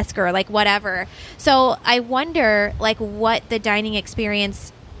desk or like whatever. So I wonder like what the dining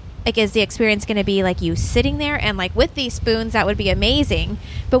experience, like, is the experience going to be like you sitting there and like with these spoons? That would be amazing.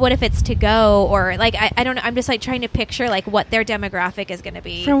 But what if it's to go, or like, I don't know. I'm just like trying to picture like what their demographic is going to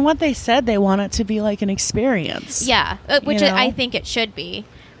be. From what they said, they want it to be like an experience. Yeah. Which I think it should be.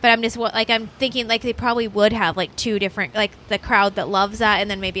 But I'm just I'm thinking like they probably would have like two different, like the crowd that loves that,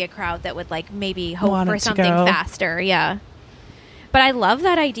 and then maybe a crowd that would like maybe hope for something faster. Yeah. But I love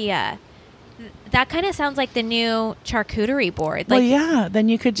that idea. That kind of sounds like the new charcuterie board. Like, well, yeah. Then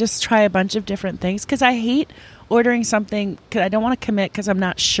you could just try a bunch of different things. Because I hate ordering something because I don't want to commit because I'm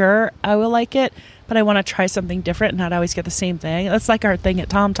not sure I will like it. but I want to try something different and not always get the same thing. That's like our thing at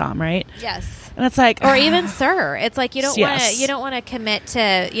TomTom, right? Yes. And it's like, or even Sir. It's like you don't Yes. want to commit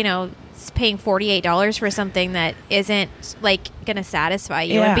to, paying $48 for something that isn't like going to satisfy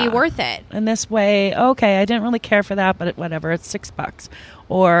you and be worth it. In this way, okay, I didn't really care for that, but whatever, it's $6.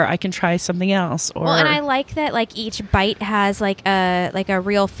 Or I can try something else. Or and I like that like each bite has like a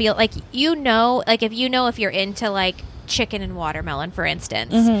real feel. Like if you're into like chicken and watermelon, for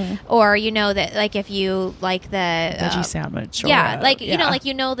instance, or that like if you like the veggie sandwich, or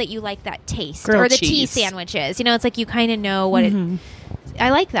that you like that taste, grilled or the cheese. tea sandwiches. It's like you kind of know what it. I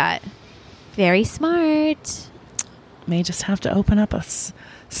like that. Very smart. May just have to open up a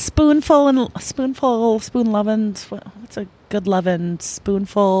spoon lovin'. What's a good lovin'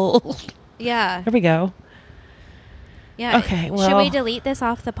 spoonful? Yeah. There we go. Yeah. Okay. Well, should we delete this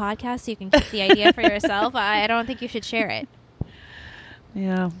off the podcast so you can keep the idea for yourself? I don't think you should share it.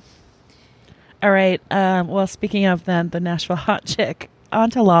 Yeah. All right. Well, speaking of then the Nashville hot chick, on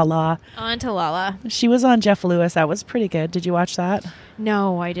to Lala. She was on Jeff Lewis. That was pretty good. Did you watch that?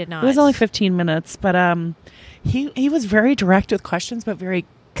 No, I did not. It was only 15 minutes, but he was very direct with questions, but very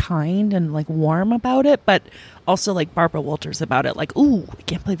kind and like warm about it, but also like Barbara Walters about it. Like, ooh, I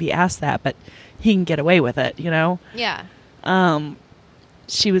can't believe he asked that, but he can get away with it, Yeah.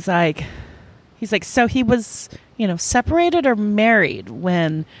 She was like, he's like, so he was, separated or married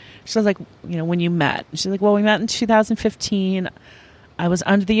when, she was like, when you met. She's like, well, we met in 2015. I was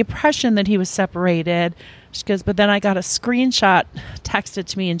under the impression that he was separated. She goes, but then I got a screenshot texted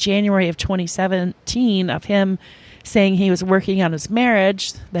to me in January of 2017 of him saying he was working on his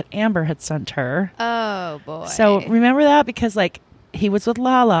marriage that Amber had sent her. Oh, boy. So remember that? Because, like, he was with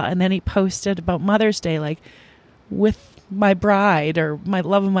Lala, and then he posted about Mother's Day, like, with my bride or my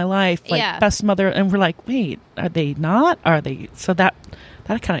love of my life, like, best mother. And we're like, wait, are they not? Are they? So that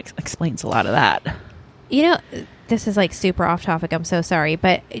kind of explains a lot of that. This is like super off topic. I'm so sorry,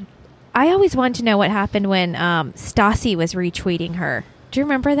 but I always wanted to know what happened when Stassi was retweeting her. Do you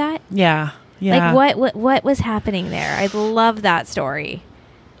remember that? Yeah. Yeah. Like what was happening there? I love that story.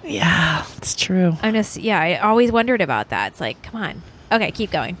 Yeah, it's true. I always wondered about that. It's like, come on. Okay,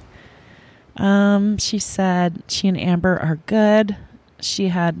 keep going. She said she and Amber are good. She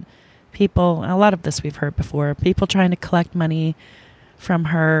had people, a lot of this we've heard before, people trying to collect money from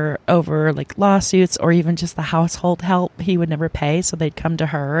her over like lawsuits or even just the household help he would never pay. So they'd come to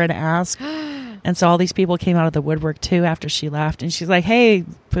her and ask. And so all these people came out of the woodwork too after she left. And she's like, hey,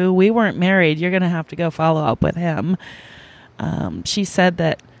 boo, we weren't married. You're going to have to go follow up with him. She said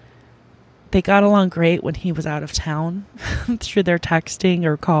that they got along great when he was out of town through their texting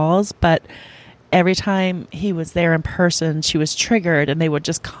or calls. But every time he was there in person, she was triggered and they would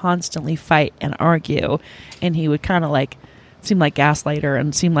just constantly fight and argue. And he would kind of like seem like gaslight her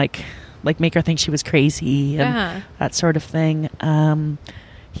and seem like make her think she was crazy and that sort of thing.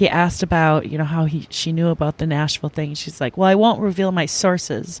 He asked about, how she knew about the Nashville thing. She's like, well, I won't reveal my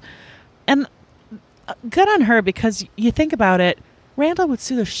sources. And good on her, because you think about it, Randall would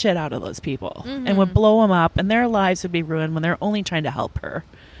sue the shit out of those people and would blow them up and their lives would be ruined when they're only trying to help her.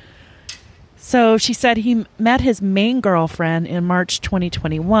 So she said he met his main girlfriend in March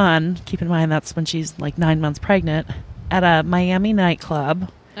 2021. Keep in mind, that's when she's like 9 months pregnant, at a Miami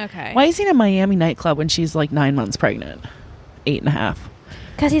nightclub. Okay. Why is he in a Miami nightclub when she's like 9 months pregnant? 8.5.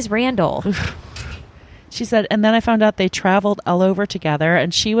 Because he's Randall. She said, and then I found out they traveled all over together,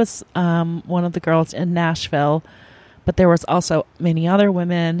 and she was one of the girls in Nashville, but there was also many other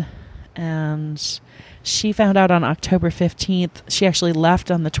women, and she found out on October 15th. She actually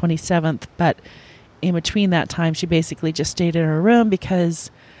left on the 27th, but in between that time, she basically just stayed in her room because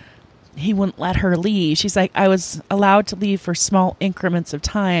he wouldn't let her leave. She's like, I was allowed to leave for small increments of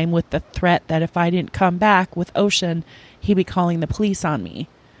time with the threat that if I didn't come back with Ocean, he'd be calling the police on me.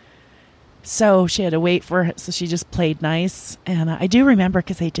 So she had to wait for it. So she just played nice. And I do remember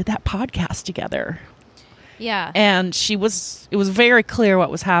because they did that podcast together. Yeah. And it was very clear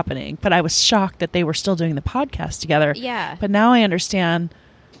what was happening, but I was shocked that they were still doing the podcast together. Yeah. But now I understand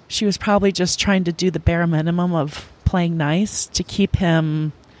she was probably just trying to do the bare minimum of playing nice to keep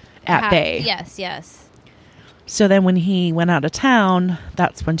him at bay. Yes. So then when he went out of town,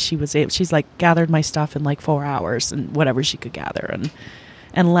 that's when she's like gathered my stuff in like 4 hours and whatever she could gather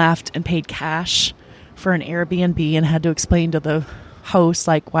and left and paid cash for an Airbnb and had to explain to the host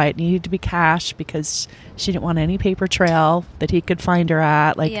like why it needed to be cash because she didn't want any paper trail that he could find her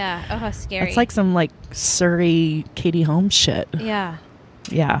at. Like, yeah. Oh, how scary. It's like some like Surrey Katie Holmes shit. Yeah.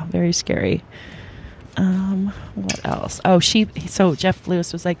 Yeah. Very scary. What else? Oh, so Jeff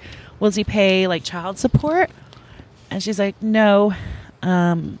Lewis was like, will he pay like child support? And she's like, no.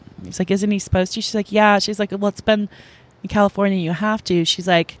 He's like, isn't he supposed to? She's like, yeah. She's like, well, it's been in California, you have to. She's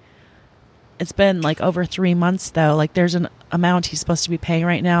like, it's been like over 3 months though. Like there's an amount he's supposed to be paying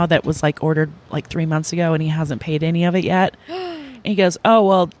right now that was like ordered like 3 months ago and he hasn't paid any of it yet. And he goes, oh,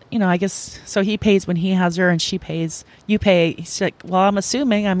 well, you know, I guess, so he pays when he has her and she pays, you pay. He's like, well, I'm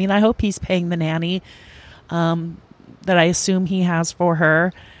assuming, I mean, I hope he's paying the nanny that I assume he has for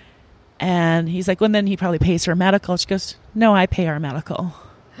her. And he's like, well, then he probably pays her medical. She goes, no, I pay our medical.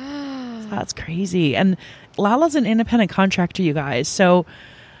 So that's crazy. And Lala's an independent contractor, you guys. So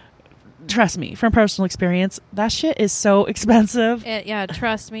trust me, from personal experience, that shit is so expensive. Yeah,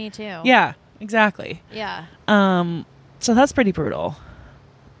 trust me too. Yeah, exactly. Yeah. So that's pretty brutal.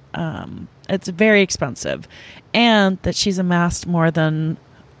 It's very expensive. And that she's amassed more than,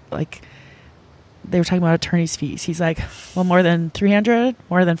 like, they were talking about attorney's fees. He's like, well, more than 300,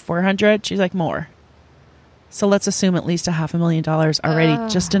 more than 400. She's like, more. So let's assume at least $500,000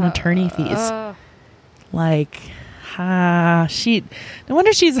 already just in attorney fees. Like, no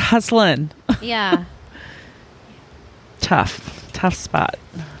wonder she's hustling. Yeah. Tough spot.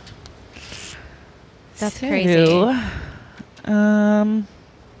 That's crazy.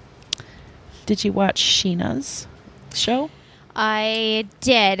 Did you watch Sheena's show? I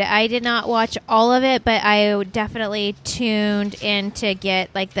did. I did not watch all of it, but I definitely tuned in to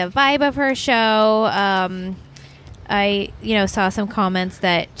get like the vibe of her show. I, saw some comments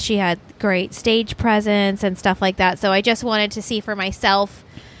that she had great stage presence and stuff like that. So I just wanted to see for myself.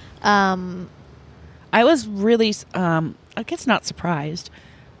 I was really, I guess not surprised,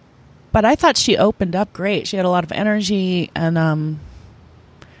 but I thought she opened up great. She had a lot of energy and,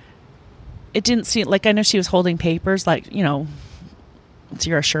 it didn't seem like, I know she was holding papers, like, it's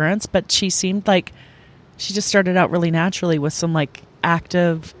your assurance, but she seemed like she just started out really naturally with some like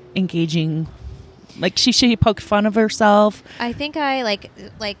active, engaging, like she poked fun of herself. I think I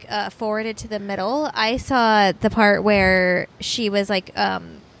forwarded to the middle. I saw the part where she was like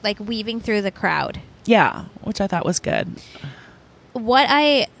weaving through the crowd. Yeah, which I thought was good. What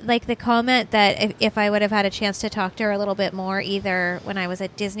I like the comment that if I would have had a chance to talk to her a little bit more, either when I was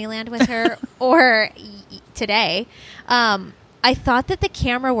at Disneyland with her or today, I thought that the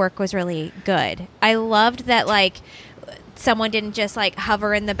camera work was really good. I loved that someone didn't just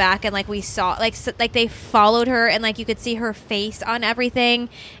hover in the back and we saw they followed her and you could see her face on everything,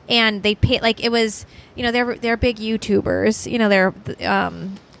 and they paid it was they're big YouTubers, they're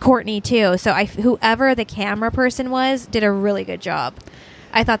Courtney too. So whoever the camera person was did a really good job.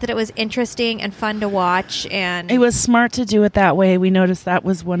 I thought that it was interesting and fun to watch, and it was smart to do it that way. We noticed that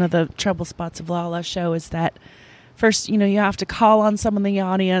was one of the trouble spots of Lala's show, is that first, you have to call on someone in the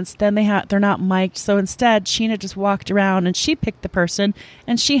audience, then they're not mic'd. So instead, Sheena just walked around and she picked the person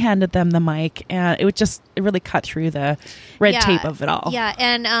and she handed them the mic, and it really cut through the red tape of it all. Yeah,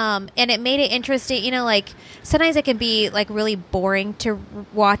 and it made it interesting. Sometimes it can be really boring to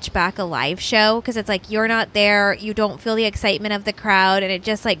watch back a live show because it's you're not there, you don't feel the excitement of the crowd, and it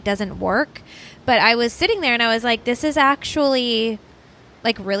just doesn't work. But I was sitting there and I was like, this is actually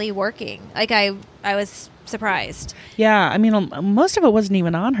really working. I was surprised. Yeah, I mean, most of it wasn't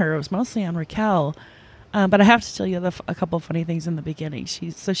even on her. It was mostly on Raquel. But I have to tell you a couple of funny things in the beginning.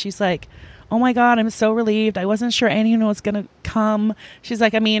 She's like, oh my God, I'm so relieved. I wasn't sure anyone was going to come. She's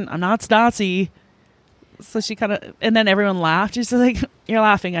like, I mean, I'm not Stassi. So she kind of, and then everyone laughed. She's like, you're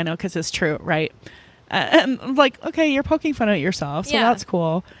laughing, I know, because it's true, right? And I'm like, okay, you're poking fun at yourself, so that's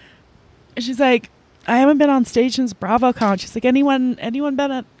cool. And she's like, I haven't been on stage since BravoCon. She's like, anyone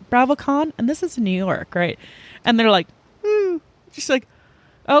been at BravoCon? And this is in New York, right? And they're like, she's like,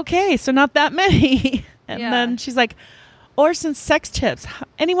 okay, so not that many. And then she's like, or since Sex Tips.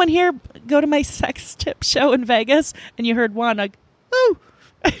 Anyone here go to my Sex Tip show in Vegas? And you heard one, like, ooh.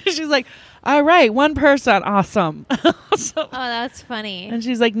 She's like, all right, one person, awesome. Oh, that's funny. And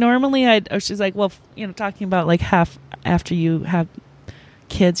she's like, normally she's like, well, talking about half after you have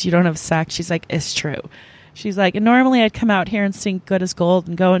kids, you don't have sex. She's like, it's true. She's like, normally I'd come out here and sing Good as Gold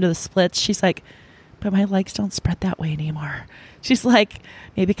and go into the splits. She's like, but my legs don't spread that way anymore. She's like,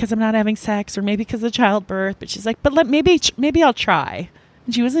 maybe because I'm not having sex or maybe because of childbirth. But she's like, but maybe I'll try.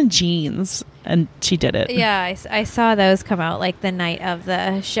 And she was in jeans and she did it. Yeah, I saw those come out the night of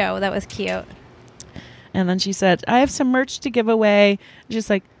the show. That was cute. And then she said, I have some merch to give away. Just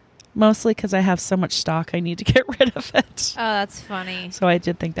like, mostly because I have so much stock, I need to get rid of it. Oh, that's funny. So I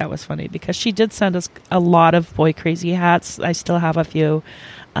did think that was funny because she did send us a lot of Boy Crazy hats. I still have a few.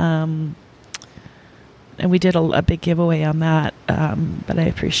 And we did a big giveaway on that. But I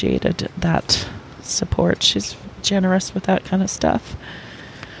appreciated that support. She's generous with that kind of stuff.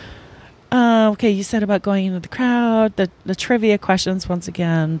 Okay, you said about going into the crowd. The trivia questions, once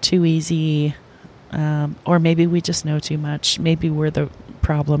again, too easy. Or maybe we just know too much. Maybe we're the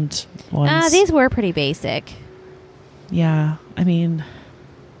problemed ones. These were pretty basic. Yeah, I mean,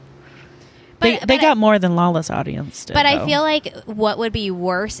 they got more than Lala's audience did. But though. I feel like what would be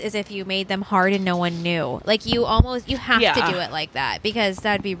worse is if you made them hard and no one knew. Like you have to do it like that, because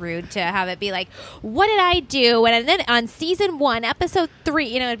that'd be rude to have it be like, what did I do? And then on season 1, episode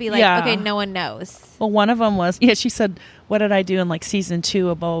 3, it'd be like, okay, no one knows. Well, one of them was, she said, what did I do in like season 2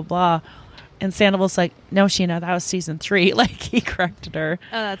 of blah, blah, blah. And Sandoval's like, no, Sheena, that was season 3. Like, he corrected her. Oh,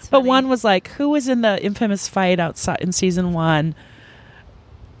 that's funny. But one was like, who was in the infamous fight outside in season 1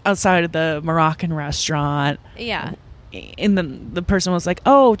 outside of the Moroccan restaurant? Yeah. And then the person was like,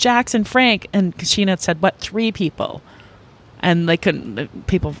 oh, Jackson Frank. And Sheena said, what, 3 people? And they couldn't,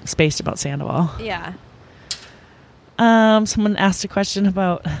 people spaced about Sandoval. Yeah. Someone asked a question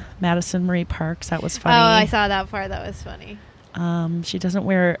about Madison Marie Parks. That was funny. Oh, I saw that part. That was funny. She doesn't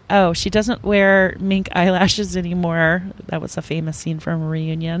wear mink eyelashes anymore. That was a famous scene from a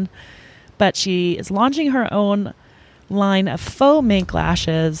reunion. But she is launching her own line of faux mink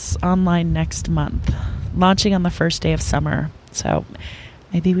lashes online next month, launching on the first day of summer. So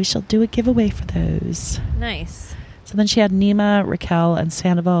maybe we shall do a giveaway for those. Nice. So then she had Nima, Raquel, and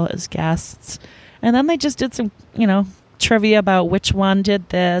Sandoval as guests. And then they just did some, trivia about which one did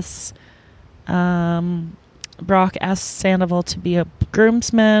this. Brock asked Sandoval to be a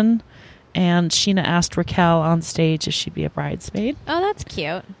groomsman, and Sheena asked Raquel on stage if she'd be a bridesmaid. Oh, that's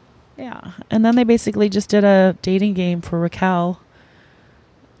cute. Yeah. And then they basically just did a dating game for Raquel.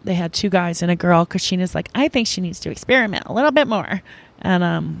 They had 2 guys and a girl, because Sheena's like, I think she needs to experiment a little bit more.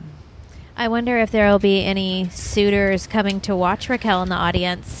 And I wonder if there will be any suitors coming to watch Raquel in the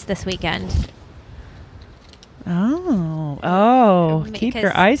audience this weekend. Keep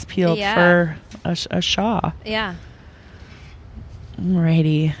your eyes peeled for a Shaw. Yeah.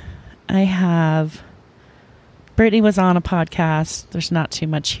 Alrighty. I have... Brittany was on a podcast. There's not too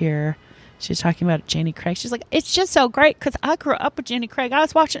much here. She's talking about Jenny Craig. She's like, it's just so great because I grew up with Jenny Craig. I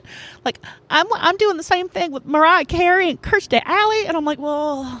was watching, like, I'm doing the same thing with Mariah Carey and Kirstie Alley. And I'm like,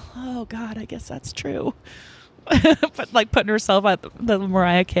 well, oh, God, I guess that's true. But, like, putting herself at the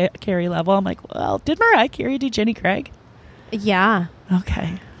Mariah Carey level, I'm like, well, did Mariah Carey do Jenny Craig? Yeah.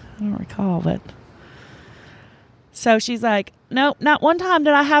 Okay. I don't recall, but... So she's like, no, not one time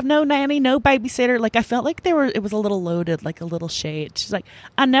did I have no nanny, no babysitter. Like, I felt like it was a little loaded, like a little shade. She's like,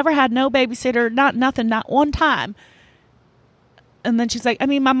 I never had no babysitter, nothing, not one time. And then she's like, I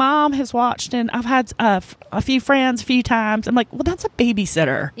mean, my mom has watched, and I've had a few friends a few times. I'm like, well, that's a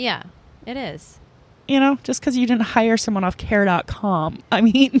babysitter. Yeah, it is. Just because you didn't hire someone off care.com. I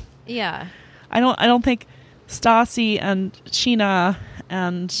mean, yeah. I don't think Stassi and Sheena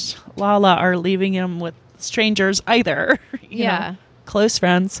and Lala are leaving him with strangers either. You know, close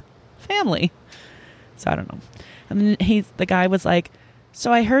friends, family. So I don't know. And then the guy was like,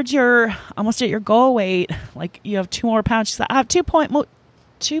 so I heard you're almost at your goal weight. Like, you have 2 more pounds. She's like, I have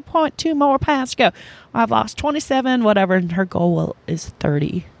 2.2 more pounds to go. I've lost 27, whatever. And her goal is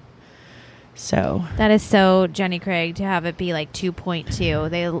 30. So that is so Jenny Craig to have it be like 2.2.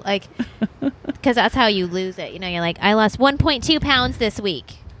 They like, because that's how you lose it. You're like, I lost 1.2 pounds this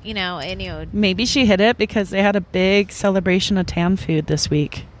week. And maybe she hit it because they had a big celebration of tan food this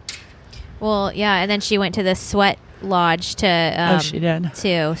week. Well, yeah, and then she went to the sweat lodge to she did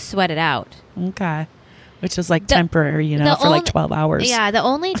to sweat it out. Okay, which is like temporary, for like 12 hours. Yeah, the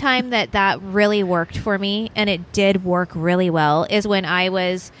only time that really worked for me, and it did work really well, is when I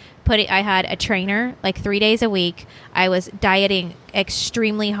had a trainer like 3 days a week. I was dieting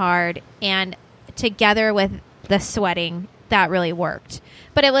extremely hard, and together with the sweating, that really worked.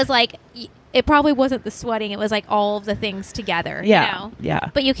 But it was like, it probably wasn't the sweating. It was like all of the things together. Yeah. Yeah.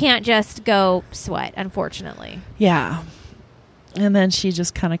 But you can't just go sweat, unfortunately. Yeah. And then she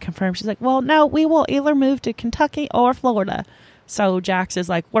just kind of confirmed. She's like, well, no, we will either move to Kentucky or Florida. So Jax is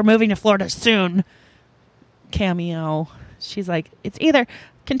like, we're moving to Florida soon. Cameo. She's like, it's either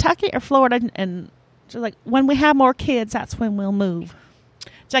Kentucky or Florida. And she's like, when we have more kids, that's when we'll move.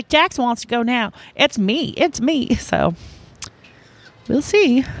 It's like, Jax wants to go now. It's me. So... we'll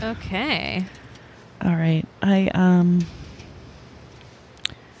see. Okay. All right. I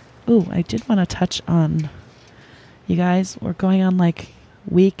did want to touch on, you guys, we're going on like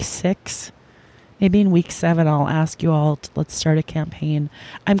week 6. Maybe in week 7, I'll ask you all, let's start a campaign.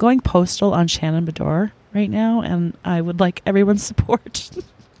 I'm going postal on Shannon Bedore right now, and I would like everyone's support.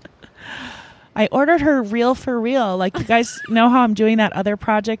 I ordered her reel for real. Like, you guys know how I'm doing that other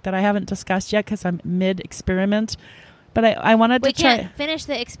project that I haven't discussed yet because I'm mid-experiment. But I wanted We to try. can't finish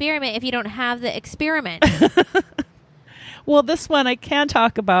the experiment if you don't have the experiment. Well, this one I can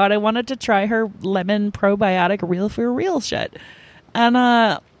talk about. I wanted to try her lemon probiotic real for real shit.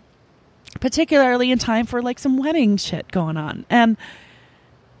 And particularly in time for like some wedding shit going on. And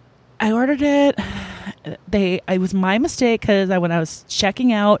I ordered it. It was my mistake because when I was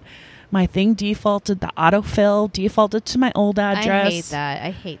checking out, my thing defaulted, the autofill defaulted to my old address.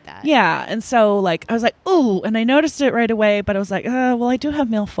 I hate that. Yeah. And so like, I was like, ooh, and I noticed it right away, but I was like, well, I do have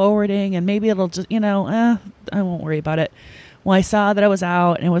mail forwarding and maybe it'll just, I won't worry about it. Well, I saw that I was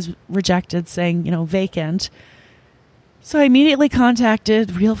out and it was rejected saying, vacant. So I immediately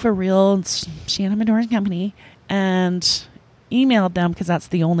contacted Real for Real, Shannon Medora's company, and emailed them because that's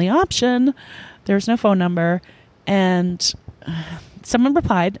the only option. There's no phone number. And someone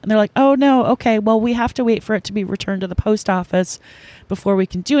replied and they're like, oh no, okay, well, we have to wait for it to be returned to the post office before we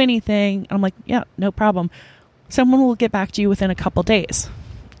can do anything. I'm like, yeah, no problem. Someone will get back to you within a couple days.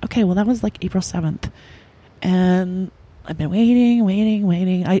 Okay, well, that was like April 7th. And I've been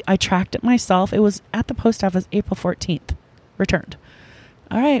waiting. I tracked it myself. It was at the post office April 14th, returned.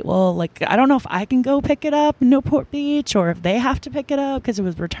 All right, well, like, I don't know if I can go pick it up in Newport Beach or if they have to pick it up because it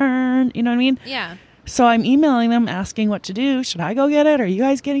was returned. You know what I mean? Yeah. So I'm emailing them asking what to do. Should I go get it? Are you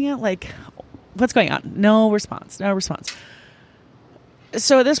guys getting it? Like, what's going on? No response.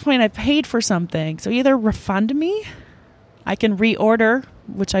 So at this point, I paid for something. So either refund me, I can reorder,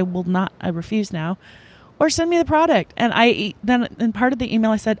 which I will not, I refuse now, or send me the product. And then in part of the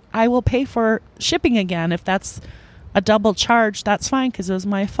email, I said, I will pay for shipping again. If that's a double charge, that's fine because it was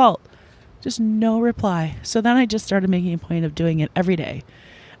my fault. Just no reply. So then I just started making a point of doing it every day.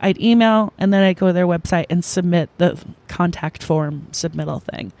 I'd email and then I'd go to their website and submit the contact form submittal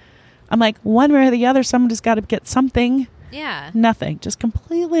thing. I'm like, one way or the other, someone just got to get something. Yeah. Nothing. Just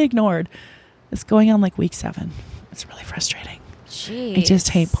completely ignored. It's going on like week 7. It's really frustrating. Jeez. I just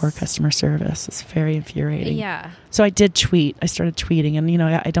hate poor customer service. It's very infuriating. Yeah. So I did tweet. I started tweeting and,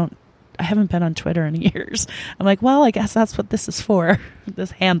 I haven't been on Twitter in years. I'm like, well, I guess that's what this is for,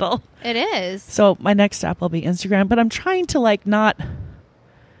 this handle. It is. So my next step will be Instagram, but I'm trying to like not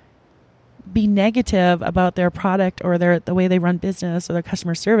be negative about their product or the way they run business or their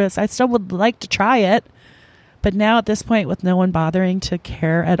customer service. I still would like to try it. But now at this point, with no one bothering to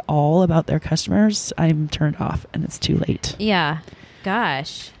care at all about their customers, I'm turned off and it's too late. Yeah.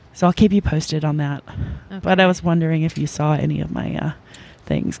 Gosh. So I'll keep you posted on that. Okay. But I was wondering if you saw any of my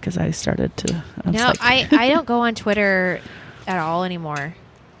things because I started to... I don't go on Twitter at all anymore.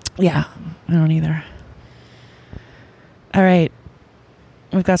 Yeah, I don't either. All right.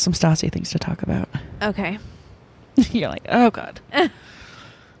 We've got some Stassi things to talk about. Okay. You're like, oh, God.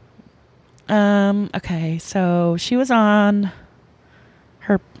 Okay, so she was on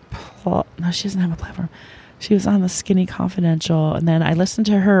her... No, she doesn't have a platform. She was on the Skinny Confidential, and then I listened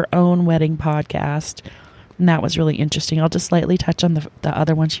to her own wedding podcast, and that was really interesting. I'll just slightly touch on the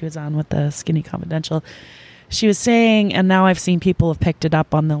other one she was on with the Skinny Confidential. She was saying, and now I've seen people have picked it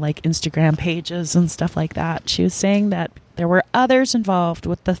up on the like Instagram pages and stuff like that. She was saying that there were others involved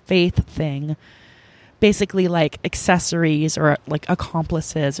with the faith thing, basically like accessories or like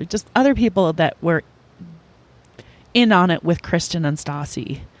accomplices or just other people that were in on it with Kristen and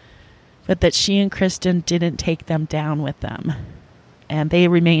Stassi, but that she and Kristen didn't take them down with them. And they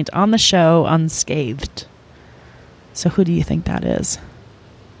remained on the show unscathed. So who do you think that is?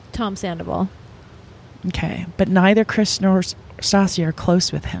 Tom Sandoval. Okay, but neither Kristen nor Stassi are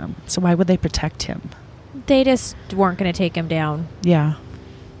close with him. So why would they protect him? They just weren't going to take him down. Yeah.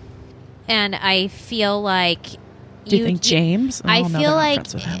 And I feel like... Do you think James? I feel like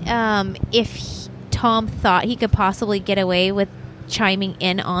if Tom thought he could possibly get away with chiming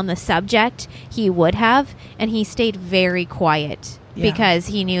in on the subject, he would have. And he stayed very quiet because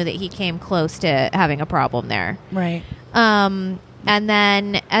he knew that he came close to having a problem there. Right. And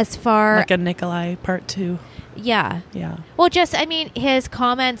then as far... Like a Nikolai part 2. Yeah. Yeah. Well, his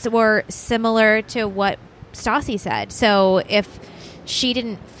comments were similar to what Stassi said. So if she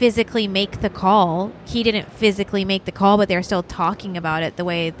didn't physically make the call, he didn't physically make the call, but they're still talking about it the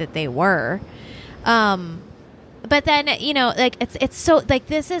way that they were. But then, like it's so like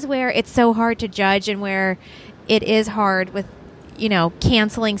this is where it's so hard to judge and where it is hard with,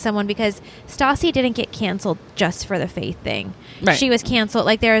 canceling someone because Stassi didn't get canceled just for the faith thing. Right. She was canceled.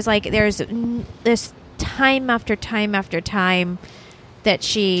 There's this time after time after time that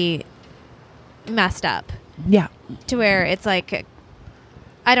she messed up. Yeah. To where it's like,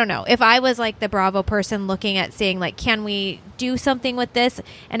 I don't know. If I was like the Bravo person looking at saying like, can we do something with this?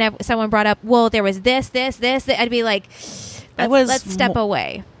 And if someone brought up, well, there was this, I'd be like, Let's step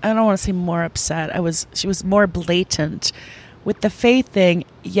away. I don't want to say more upset. She was more blatant with the Faith thing.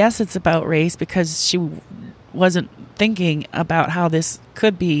 Yes, it's about race because she wasn't thinking about how this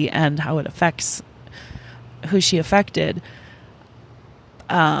could be and how it affects who she affected.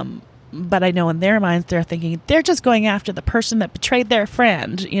 But I know in their minds they're thinking they're just going after the person that betrayed their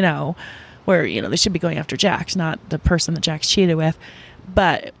friend, where, they should be going after Jax, not the person that Jax cheated with.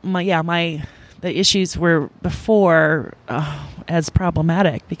 But the issues were before as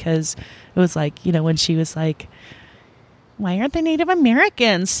problematic because it was like, when she was like, why aren't the Native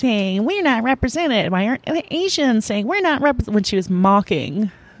Americans saying we're not represented? Why aren't the Asians saying we're not represented? When she was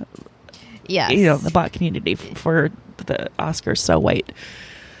mocking, the Black community for the Oscars So White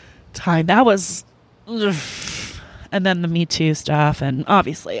time. That was, and then the Me Too stuff and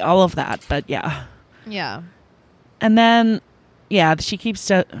obviously all of that. But yeah. And then, she keeps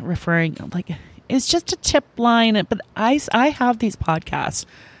referring, like, it's just a tip line. But I have these podcasts.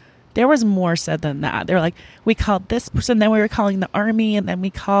 There was more said than that. They were like, we called this person, then we were calling the army, and then we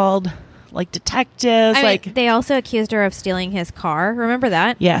called, like, detectives. They also accused her of stealing his car. Remember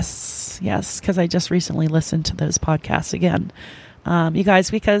that? Yes, because I just recently listened to those podcasts again. You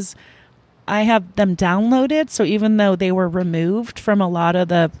guys, because I have them downloaded, so even though they were removed from a lot of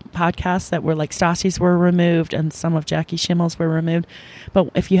the podcasts that were like Stassi's were removed and some of Jackie Schimmel's were removed, but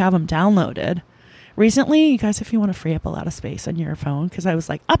if you have them downloaded, recently, you guys, if you want to free up a lot of space on your phone, because I was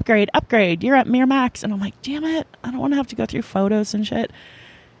like, upgrade, you're at Miramax, and I'm like, damn it, I don't want to have to go through photos and shit.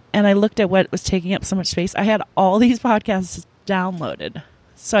 And I looked at what was taking up so much space. I had all these podcasts downloaded,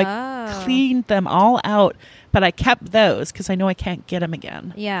 so I cleaned them all out, but I kept those because I know I can't get them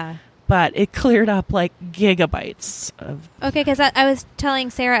again. Yeah. But it cleared up like gigabytes of... Okay, because I was telling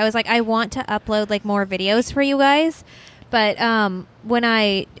Sarah, I was like, I want to upload like more videos for you guys. But when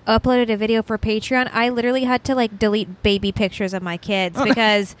I uploaded a video for Patreon, I literally had to like delete baby pictures of my kids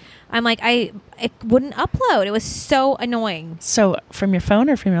because I'm like, it wouldn't upload. It was so annoying. So from your phone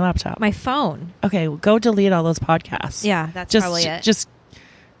or from your laptop? My phone. Okay, well, go delete all those podcasts. Yeah, that's probably it. Just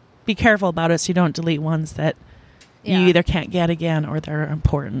be careful about it so you don't delete ones that you either can't get again or they're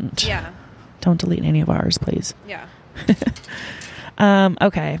important. Yeah. Don't delete any of ours, please. Yeah.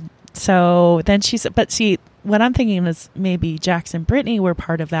 Okay. So then she said, but see, what I'm thinking is maybe Jax and Brittany were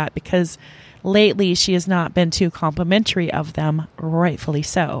part of that because lately she has not been too complimentary of them, rightfully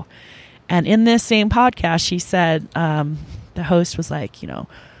so. And in this same podcast, she said, the host was like,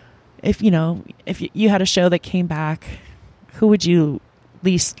 if you had a show that came back, who would you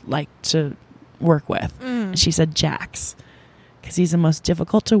least like to work with? And she said Jax, because he's the most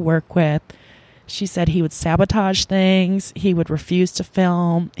difficult to work with. She said he would sabotage things. He would refuse to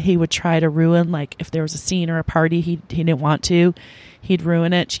film. He would try to ruin, like, if there was a scene or a party he didn't want to, he'd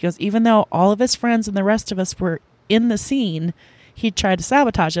ruin it. She goes, even though all of his friends and the rest of us were in the scene, he'd try to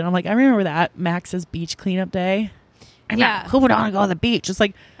sabotage it. I'm like, I remember that Max's beach cleanup day. Who would want to go to the beach? It's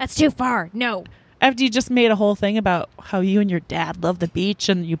like, that's too far. No. After you just made a whole thing about how you and your dad love the beach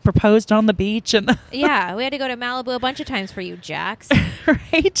and you proposed on the beach. And yeah, we had to go to Malibu a bunch of times for you, Jax.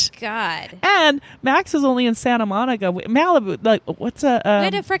 Right? God. And Max was only in Santa Monica. Malibu, like, what's a... we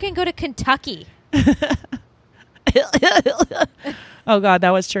had to freaking go to Kentucky. Oh, God,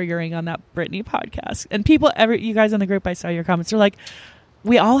 that was triggering on that Brittany podcast. And you guys in the group, I saw your comments. They're like,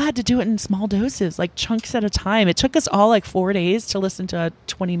 we all had to do it in small doses, like chunks at a time. It took us all like 4 days to listen to a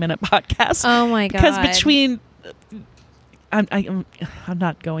 20-minute podcast. Oh my God. Because between, I'm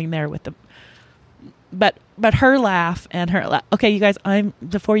not going there with the, but her laugh and her laugh. Okay, you guys,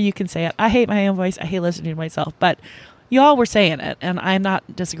 before you can say it, I hate my own voice. I hate listening to myself, but y'all were saying it and I'm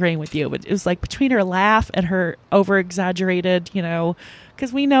not disagreeing with you, but it was like between her laugh and her over exaggerated,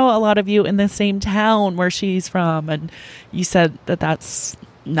 because we know a lot of you in the same town where she's from, and you said that that's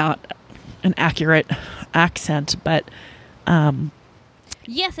not an accurate accent, but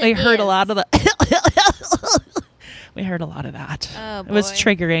yes, we heard a lot of the we heard a lot of that. Oh, boy. It was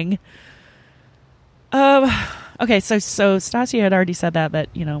triggering. Okay, so Stassi had already said that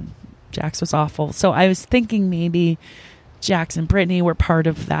Jax was awful. So I was thinking maybe Jax and Brittany were part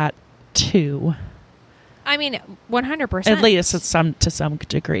of that too. I mean, 100%. At least to some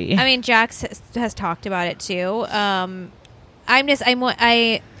degree. I mean, Jax has talked about it too. I'm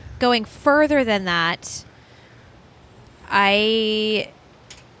going further than that. I'm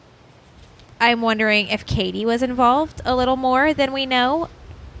wondering if Katie was involved a little more than we know.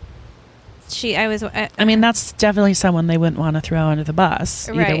 I mean, that's definitely someone they wouldn't want to throw under the bus.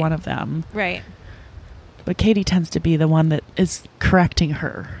 Right. Either one of them. Right. But Katie tends to be the one that is correcting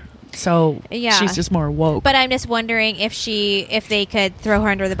her. So she's just more woke. But I'm just wondering if they could throw her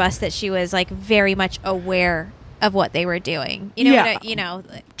under the bus, that she was like very much aware of what they were doing. You know, Yeah. what you know.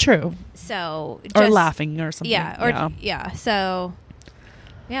 True. So Or just, laughing or something. yeah. So,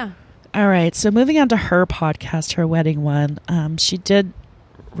 yeah. All right. So moving on to her podcast, her wedding one. She did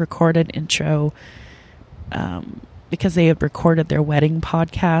record an intro because they had recorded their wedding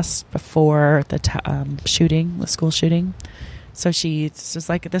podcast before the shooting, the school shooting. So she's just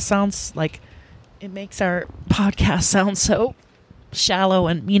like, this sounds like it makes our podcast sound so shallow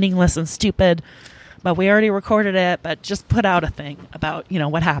and meaningless and stupid. But we already recorded it, but just put out a thing about,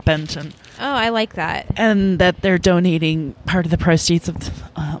 what happened. And I like that. And that they're donating part of the proceeds of,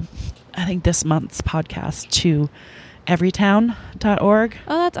 I think, this month's podcast to everytown.org.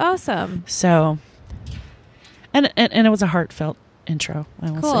 Oh, that's awesome. So, and it was a heartfelt intro. I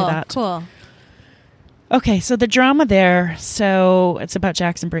will say that. Cool. Okay, so the drama there, so it's about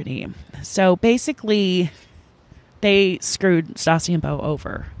Jax and Brittany. So basically, they screwed Stassi and Beau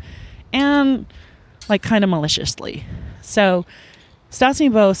over. And, like, kind of maliciously. So Stassi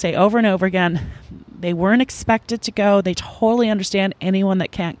and Beau say over and over again, they weren't expected to go. They totally understand anyone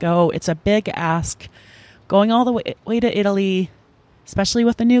that can't go. It's a big ask. Going all the way to Italy, especially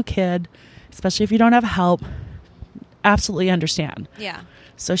with a new kid, especially if you don't have help, absolutely understand. Yeah.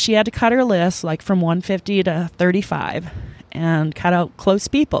 So she had to cut her list, like from 150 to 35, and cut out close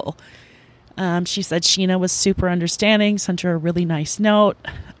people. She said Sheena was super understanding, sent her a really nice note.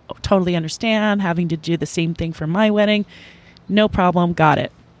 Totally understand having to do the same thing for my wedding. No problem. Got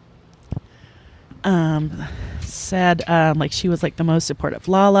it. Said like she was like the most supportive.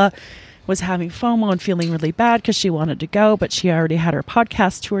 Lala was having FOMO and feeling really bad because she wanted to go, but she already had her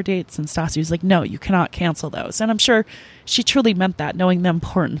podcast tour dates, and Stassi was like, no, you cannot cancel those. And I'm sure she truly meant that, knowing the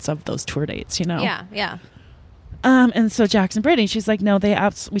importance of those tour dates, Yeah. And so Jax and Brittany, she's like, no,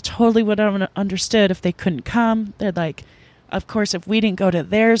 we totally would have understood if they couldn't come. They're like, of course, if we didn't go to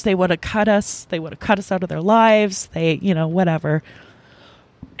theirs, they would have cut us. They would have cut us out of their lives. They, whatever.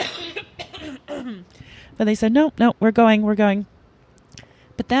 But they said, no, we're going.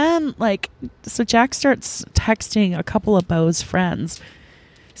 But then, so Jax starts texting a couple of Beau's friends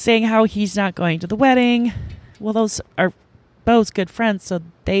saying how he's not going to the wedding. Well, those are Beau's good friends, so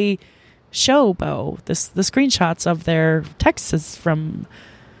they show Beau the screenshots of their texts from,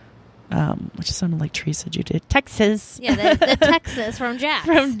 which sounded like Teresa Judy. Texas. Yeah, the Texas from Jax.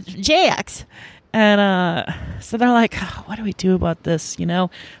 From Jax. And so they're like, oh, what do we do about this?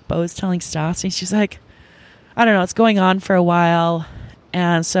 Beau's telling Stassi. She's like, I don't know. It's going on for a while.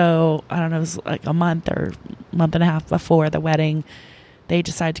 And so, I don't know, it was like a month or month and a half before the wedding, they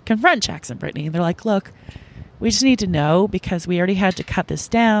decide to confront Jax and Brittany. They're like, look, we just need to know because we already had to cut this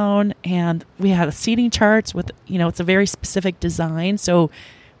down. And we have seating charts with, it's a very specific design. So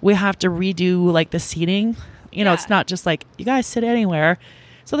we have to redo the seating. It's not just like, you guys sit anywhere.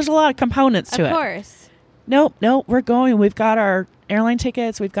 So there's a lot of components to it. Of course. No, we're going. We've got our airline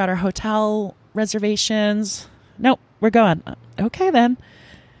tickets. We've got our hotel reservations. Nope, we're going. Okay, then.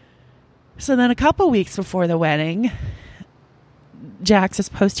 So then a couple weeks before the wedding, Jax is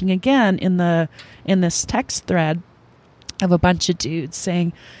posting again in this text thread of a bunch of dudes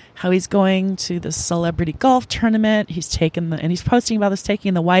saying how he's going to the celebrity golf tournament. He's posting about this,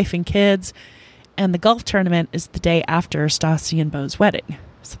 taking the wife and kids. And the golf tournament is the day after Stassi and Beau's wedding.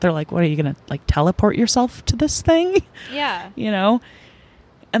 So they're like, what, are you going to teleport yourself to this thing? Yeah.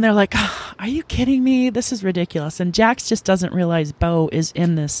 And they're like, oh, are you kidding me? This is ridiculous. And Jax just doesn't realize Beau is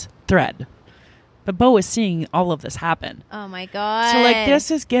in this thread. But Beau is seeing all of this happen. Oh, my God. So, this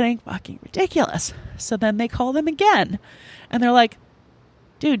is getting fucking ridiculous. So then they call them again. And they're like,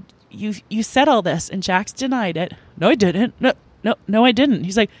 dude, you said all this. And Jax denied it. No, I didn't. No, I didn't.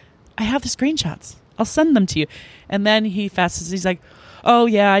 He's like, I have the screenshots. I'll send them to you. And then he fesses. He's like, oh,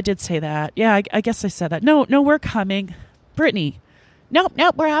 yeah, I did say that. Yeah, I guess I said that. No, we're coming. Brittany. Nope,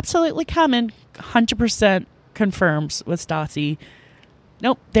 we're absolutely coming. 100% confirms with Stassi.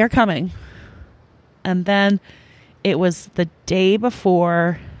 Nope, they're coming. And then it was the day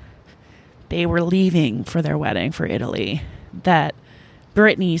before they were leaving for their wedding for Italy that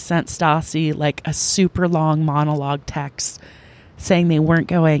Brittany sent Stassi a super long monologue text saying they weren't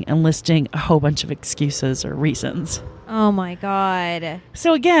going and listing a whole bunch of excuses or reasons. Oh, my God.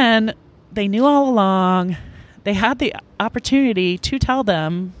 So again, they knew all along. They had the opportunity to tell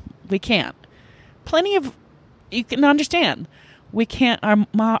them, we can't. You can understand. We can't,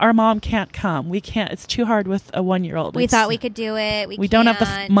 our mom can't come. We can't, it's too hard with a 1-year-old. We thought we could do it. We don't have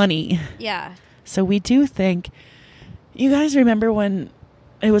the money. Yeah. So we do think, you guys remember when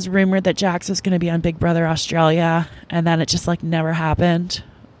it was rumored that Jax was going to be on Big Brother Australia and then it just never happened?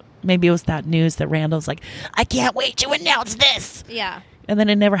 Maybe it was that news that Randall's like, I can't wait to announce this. Yeah. And then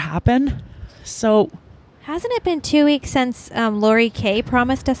it never happened. So Hasn't it been 2 weeks since Lori Kay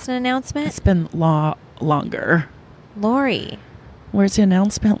promised us an announcement? It's been longer. Lori. Where's the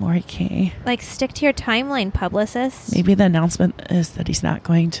announcement, Lori Kay? Like, stick to your timeline, publicist. Maybe the announcement is that he's not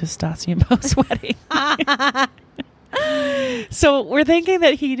going to Stassi and Bo's wedding. So we're thinking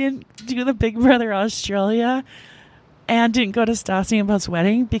that he didn't do the Big Brother Australia and didn't go to Stassi and Bo's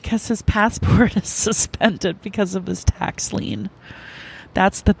wedding because his passport is suspended because of his tax lien.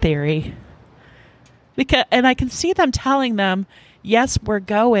 That's the theory. And I can see them telling them, yes, we're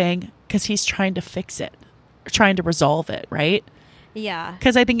going, because he's trying to fix it, trying to resolve it, right? Yeah.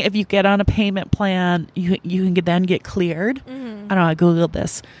 Because I think if you get on a payment plan, you can then get cleared. Mm-hmm. I don't know, I Googled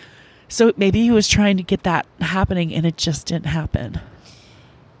this. So maybe he was trying to get that happening and it just didn't happen.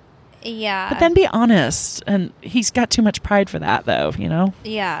 Yeah. But then be honest. And he's got too much pride for that, though, you know?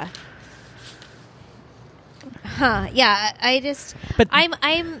 Yeah. Huh. Yeah. But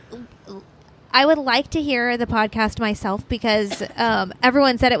I would like to hear the podcast myself because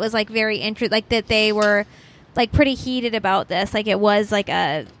everyone said it was like very interesting, like that they were like pretty heated about this. Like it was like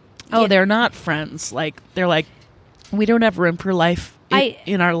a... they're not friends. Like, they're like, we don't have room for life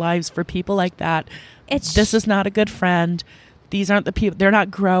in our lives for people like that. This is not a good friend. These aren't the people. They're not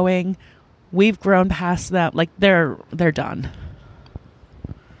growing. We've grown past them. Like, they're done.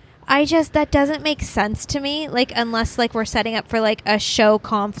 That doesn't make sense to me. Like, unless like we're setting up for like a show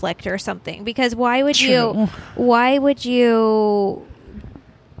conflict or something. Because why would you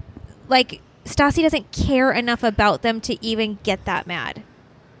like, Stassi doesn't care enough about them to even get that mad.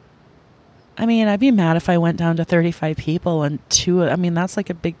 I mean, I'd be mad if I went down to 35 people and that's like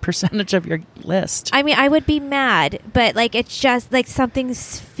a big percentage of your list. I mean, I would be mad, but like, it's just like something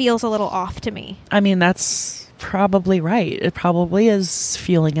feels a little off to me. I mean, that's probably right. It probably is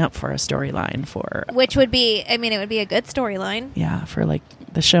fueling up for a storyline which would be, I mean, it would be a good storyline. Yeah, for like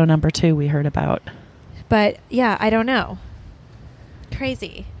the show number 2 we heard about. But yeah, I don't know.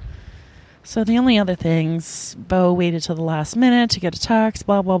 Crazy. So the only other things, Bo waited till the last minute to get a tux,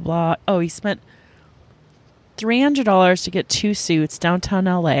 blah, blah, blah. Oh, he spent $300 to get 2 suits downtown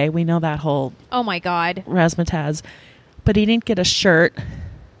LA. We know that whole... Oh, my God. Razzmatazz. But he didn't get a shirt.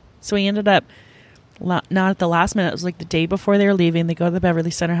 So he ended up, not at the last minute, it was like the day before they were leaving. They go to the Beverly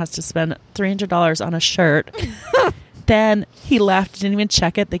Center, has to spend $300 on a shirt. Then he left, didn't even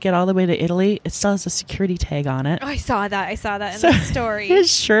check it. They get all the way to Italy. It still has a security tag on it. Oh, I saw that in the story.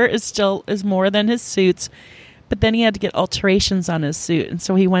 His shirt is more than his suits, but then he had to get alterations on his suit, and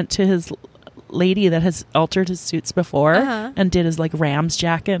so he went to his lady that has altered his suits before and did his like Rams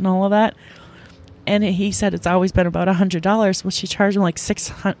jacket and all of that. And he said it's always been about $100. Well, she charged him like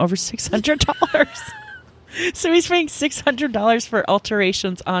over $600. So he's paying $600 for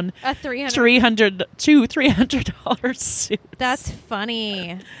alterations on a $300 suit. That's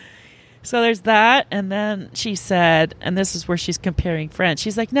funny. So there's that, and then she said, and this is where she's comparing friends.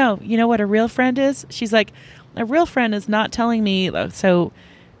 She's like, no, you know what a real friend is? She's like, a real friend is not telling me. So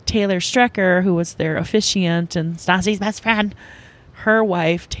Taylor Strecker, who was their officiant and Stassi's best friend, her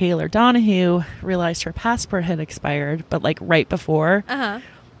wife, Taylor Donahue, realized her passport had expired, but like right before.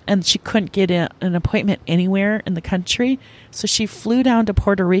 And she couldn't get an appointment anywhere in the country. So she flew down to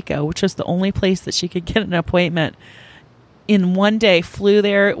Puerto Rico, which was the only place that she could get an appointment. In one day, flew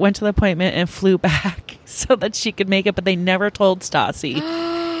there, went to the appointment, and flew back so that she could make it. But they never told Stassi.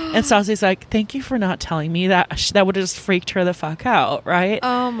 And Stassi's like, thank you for not telling me that. That would have just freaked her the fuck out, right?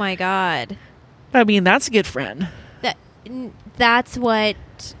 Oh, my God. I mean, that's a good friend. That's what...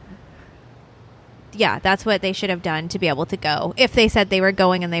 Yeah, that's what they should have done to be able to go. If they said they were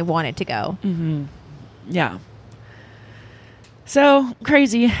going and they wanted to go. Mm-hmm. Yeah. So,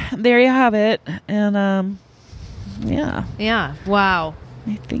 crazy. There you have it. And, yeah. Yeah. Wow.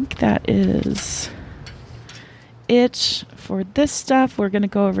 I think that is it for this stuff. We're going to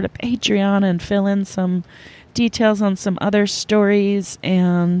go over to Patreon and fill in some details on some other stories.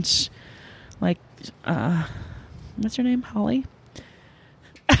 And, like, what's her name? Holly?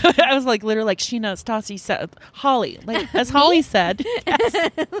 I was like, literally, like, Sheena, Stassi said, Holly, like, as Holly said, yes.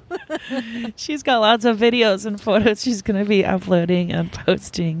 She's got lots of videos and photos she's going to be uploading and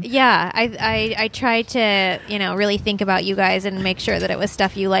posting. Yeah, I tried to, really think about you guys and make sure that it was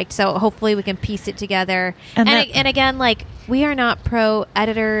stuff you liked. So hopefully we can piece it together. And again, like, we are not pro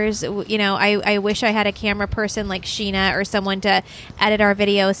editors. I wish I had a camera person like Sheena or someone to edit our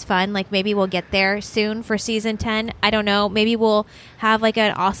videos fun. Like, maybe we'll get there soon for season 10. I don't know. Maybe we'll have like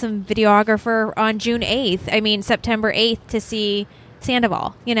an awesome videographer on June 8th. I mean, September 8th to see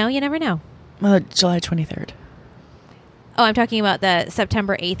Sandoval. You never know. July 23rd. Oh, I'm talking about the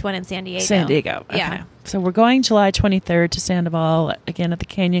September 8th one in San Diego. San Diego. Okay. Yeah. So we're going July 23rd to Sandoval, again at the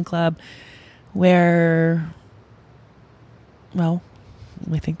Canyon Club. where, well,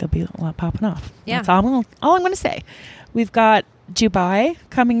 we think there'll be a lot popping off. Yeah. That's all I'm going to say. We've got Dubai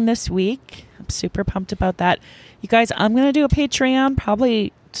coming this week. I'm super pumped about that. You guys, I'm going to do a Patreon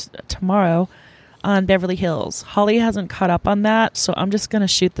probably tomorrow on Beverly Hills. Holly hasn't caught up on that, so I'm just going to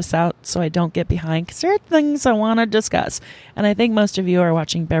shoot this out so I don't get behind, because there are things I want to discuss. And I think most of you are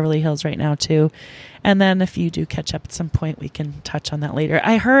watching Beverly Hills right now too. And then if you do catch up at some point, we can touch on that later.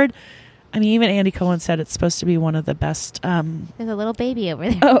 I heard, even Andy Cohen said it's supposed to be one of the best... There's a little baby over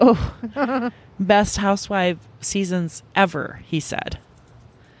there. Oh, best housewife seasons ever, he said.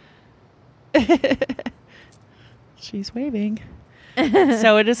 She's waving.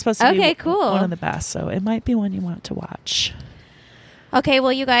 So it is supposed to be cool. one of the best. So it might be one you want to watch. Okay,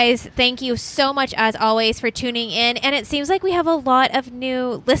 well, you guys, thank you so much, as always, for tuning in. And it seems like we have a lot of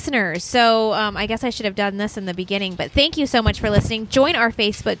new listeners. So I guess I should have done this in the beginning. But thank you so much for listening. Join our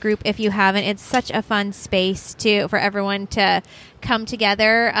Facebook group if you haven't. It's such a fun space for everyone to come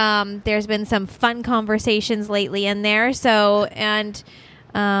together. There's been some fun conversations lately in there.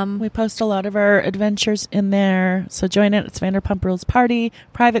 We post a lot of our adventures in there, so join it. It's Vanderpump Rules Party,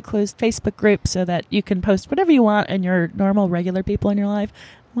 private closed Facebook group, so that you can post whatever you want and your normal regular people in your life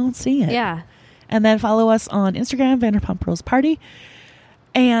won't see it. Yeah. And then follow us on Instagram, Vanderpump Rules Party.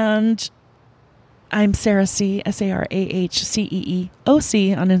 And I'm Sarah C, SarahCeeOC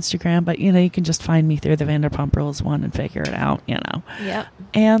on Instagram, but you can just find me through the Vanderpump Rules one and figure it out, Yep.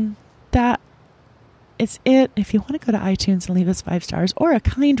 And that is it. If you want to go to iTunes and leave us 5 stars or a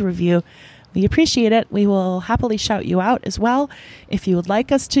kind review, we appreciate it. We will happily shout you out as well. If you would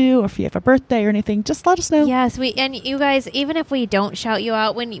like us to, or if you have a birthday or anything, just let us know. Yes, and you guys, even if we don't shout you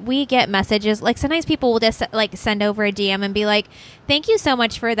out, when we get messages, like sometimes people will just send over a DM and be like, thank you so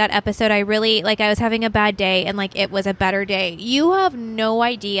much for that episode. I was having a bad day and it was a better day. You have no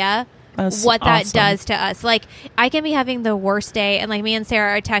idea That's what that awesome. does to us. I can be having the worst day, and me and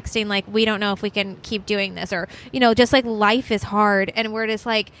Sarah are texting we don't know if we can keep doing this, or just life is hard, and we're just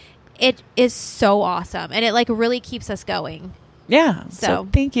it is so awesome, and it really keeps us going. Yeah. So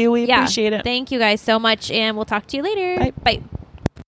thank you. We appreciate it. Thank you guys so much, and we'll talk to you later. Bye. Bye.